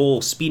because of the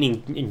whole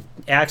speeding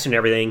accident and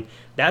everything,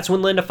 that's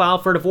when Linda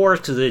filed for divorce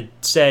because it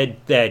said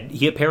that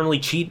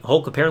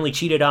Hulk apparently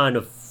cheated on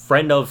a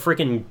friend of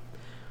freaking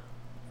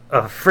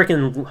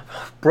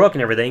Brooke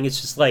and everything.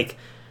 It's just like,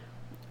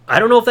 I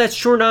don't know if that's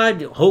true or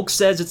not. Hulk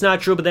says it's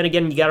not true, but then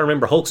again, you gotta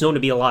remember, Hulk's known to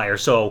be a liar,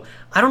 so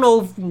I don't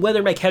know whether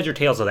to make heads or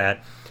tails of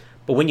that.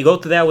 But when you go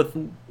through that with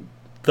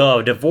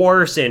the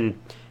divorce and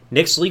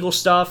Nick's legal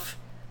stuff,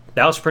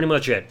 that was pretty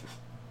much it.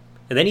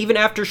 And then even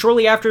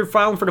shortly after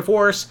filing for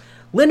divorce,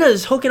 Linda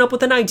is hooking up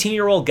with a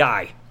 19-year-old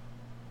guy.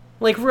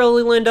 Like,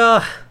 really,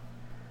 Linda?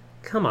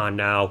 Come on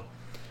now.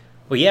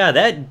 Well, yeah,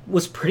 that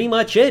was pretty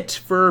much it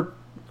for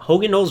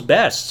Hogan Knows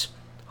Best.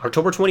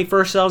 October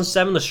 21st,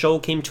 2007, the show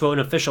came to an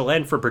official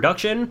end for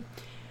production.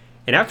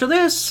 And after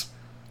this,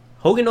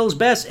 Hogan Knows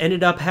Best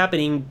ended up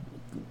happening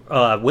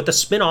with a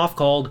spin-off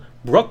called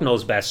Brooke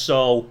Knows Best.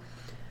 So,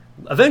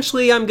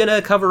 eventually I'm going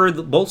to cover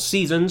both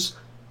seasons.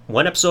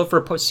 One episode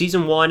for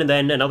season 1 and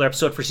then another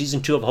episode for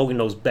season 2 of Hogan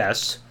Knows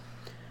Best.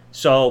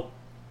 So,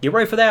 get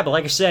ready for that. But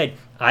like I said,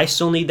 I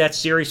still need that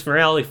series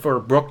finale for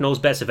Brooke Knows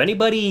Best. If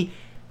anybody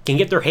can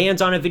get their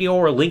hands on a video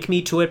or link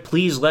me to it,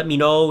 please let me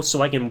know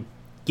so I can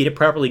get it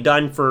properly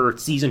done for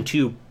season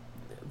 2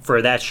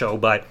 for that show.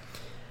 But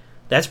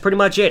that's pretty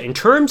much it. In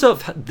terms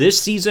of this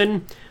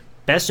season,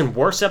 best and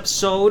worst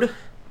episode,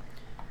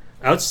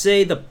 I would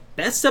say the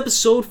best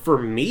episode for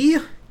me,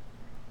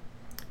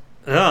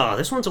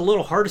 this one's a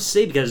little hard to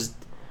say because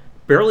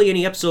barely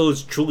any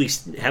episodes truly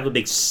have a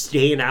big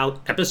standout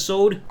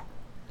episode.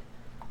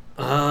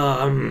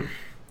 Trying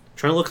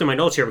to look through my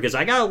notes here because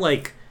I got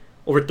like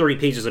over 30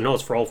 pages of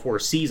notes for all 4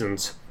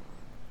 seasons.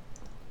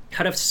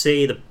 I'd have to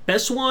say the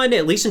best one,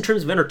 at least in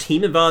terms of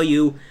entertainment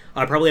value,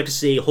 I'd probably have to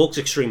say Hulk's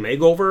Extreme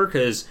Makeover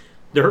because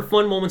there are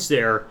fun moments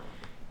there.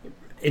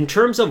 In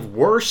terms of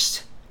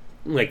worst,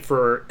 like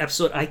for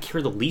episode I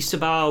care the least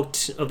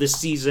about of this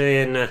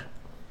season,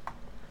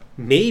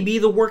 maybe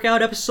the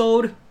workout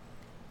episode.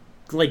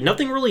 Like,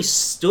 nothing really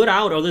stood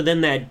out other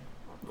than that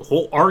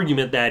whole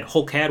argument that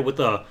Hulk had with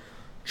the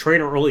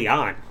trainer early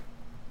on.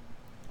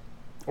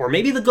 Or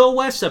maybe the Go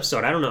West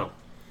episode, I don't know.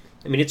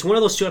 I mean, it's one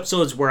of those 2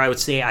 episodes where I would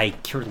say I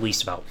care the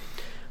least about.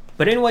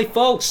 But anyway,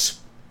 folks,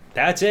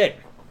 that's it.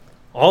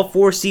 All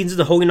 4 seasons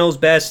of Hogan Knows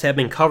Best have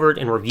been covered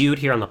and reviewed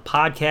here on the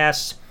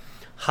podcast.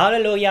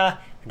 Hallelujah.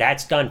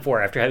 That's done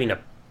for after having to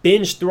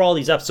binge through all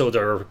these episodes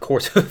over the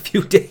course of a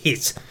few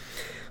days.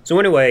 So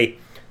anyway,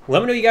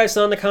 let me know what you guys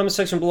thought in the comment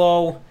section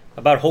below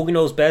about Hogan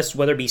Knows Best,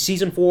 whether it be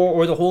Season 4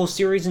 or the whole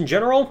series in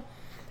general.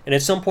 And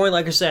at some point,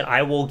 like I said,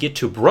 I will get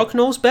to Brooke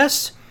Knows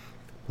Best.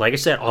 Like I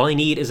said, all I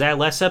need is that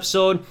last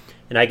episode,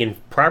 and I can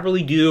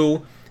properly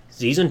do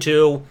Season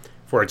 2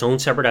 for its own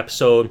separate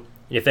episode.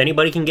 And if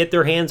anybody can get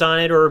their hands on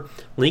it or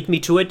link me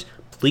to it,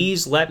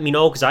 please let me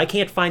know, because I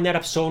can't find that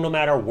episode no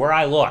matter where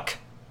I look.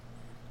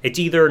 It's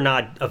either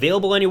not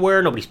available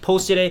anywhere, nobody's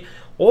posted it,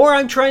 or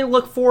I'm trying to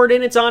look for it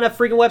and it's on a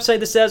freaking website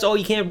that says, oh,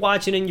 you can't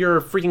watch it in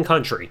your freaking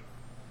country.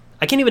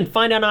 I can't even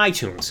find it on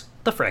iTunes.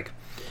 The frick.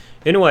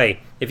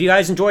 Anyway, if you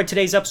guys enjoyed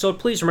today's episode,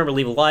 please remember to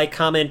leave a like,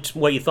 comment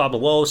what you thought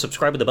below,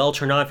 subscribe with the bell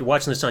turned on if you're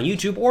watching this on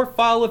YouTube, or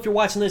follow if you're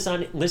listening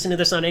to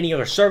this on any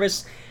other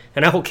service,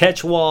 and I will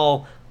catch you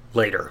all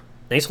later.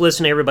 Thanks for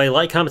listening, everybody.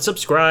 Like, comment,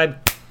 subscribe.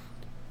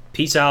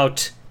 Peace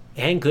out,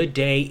 and good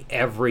day,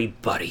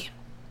 everybody.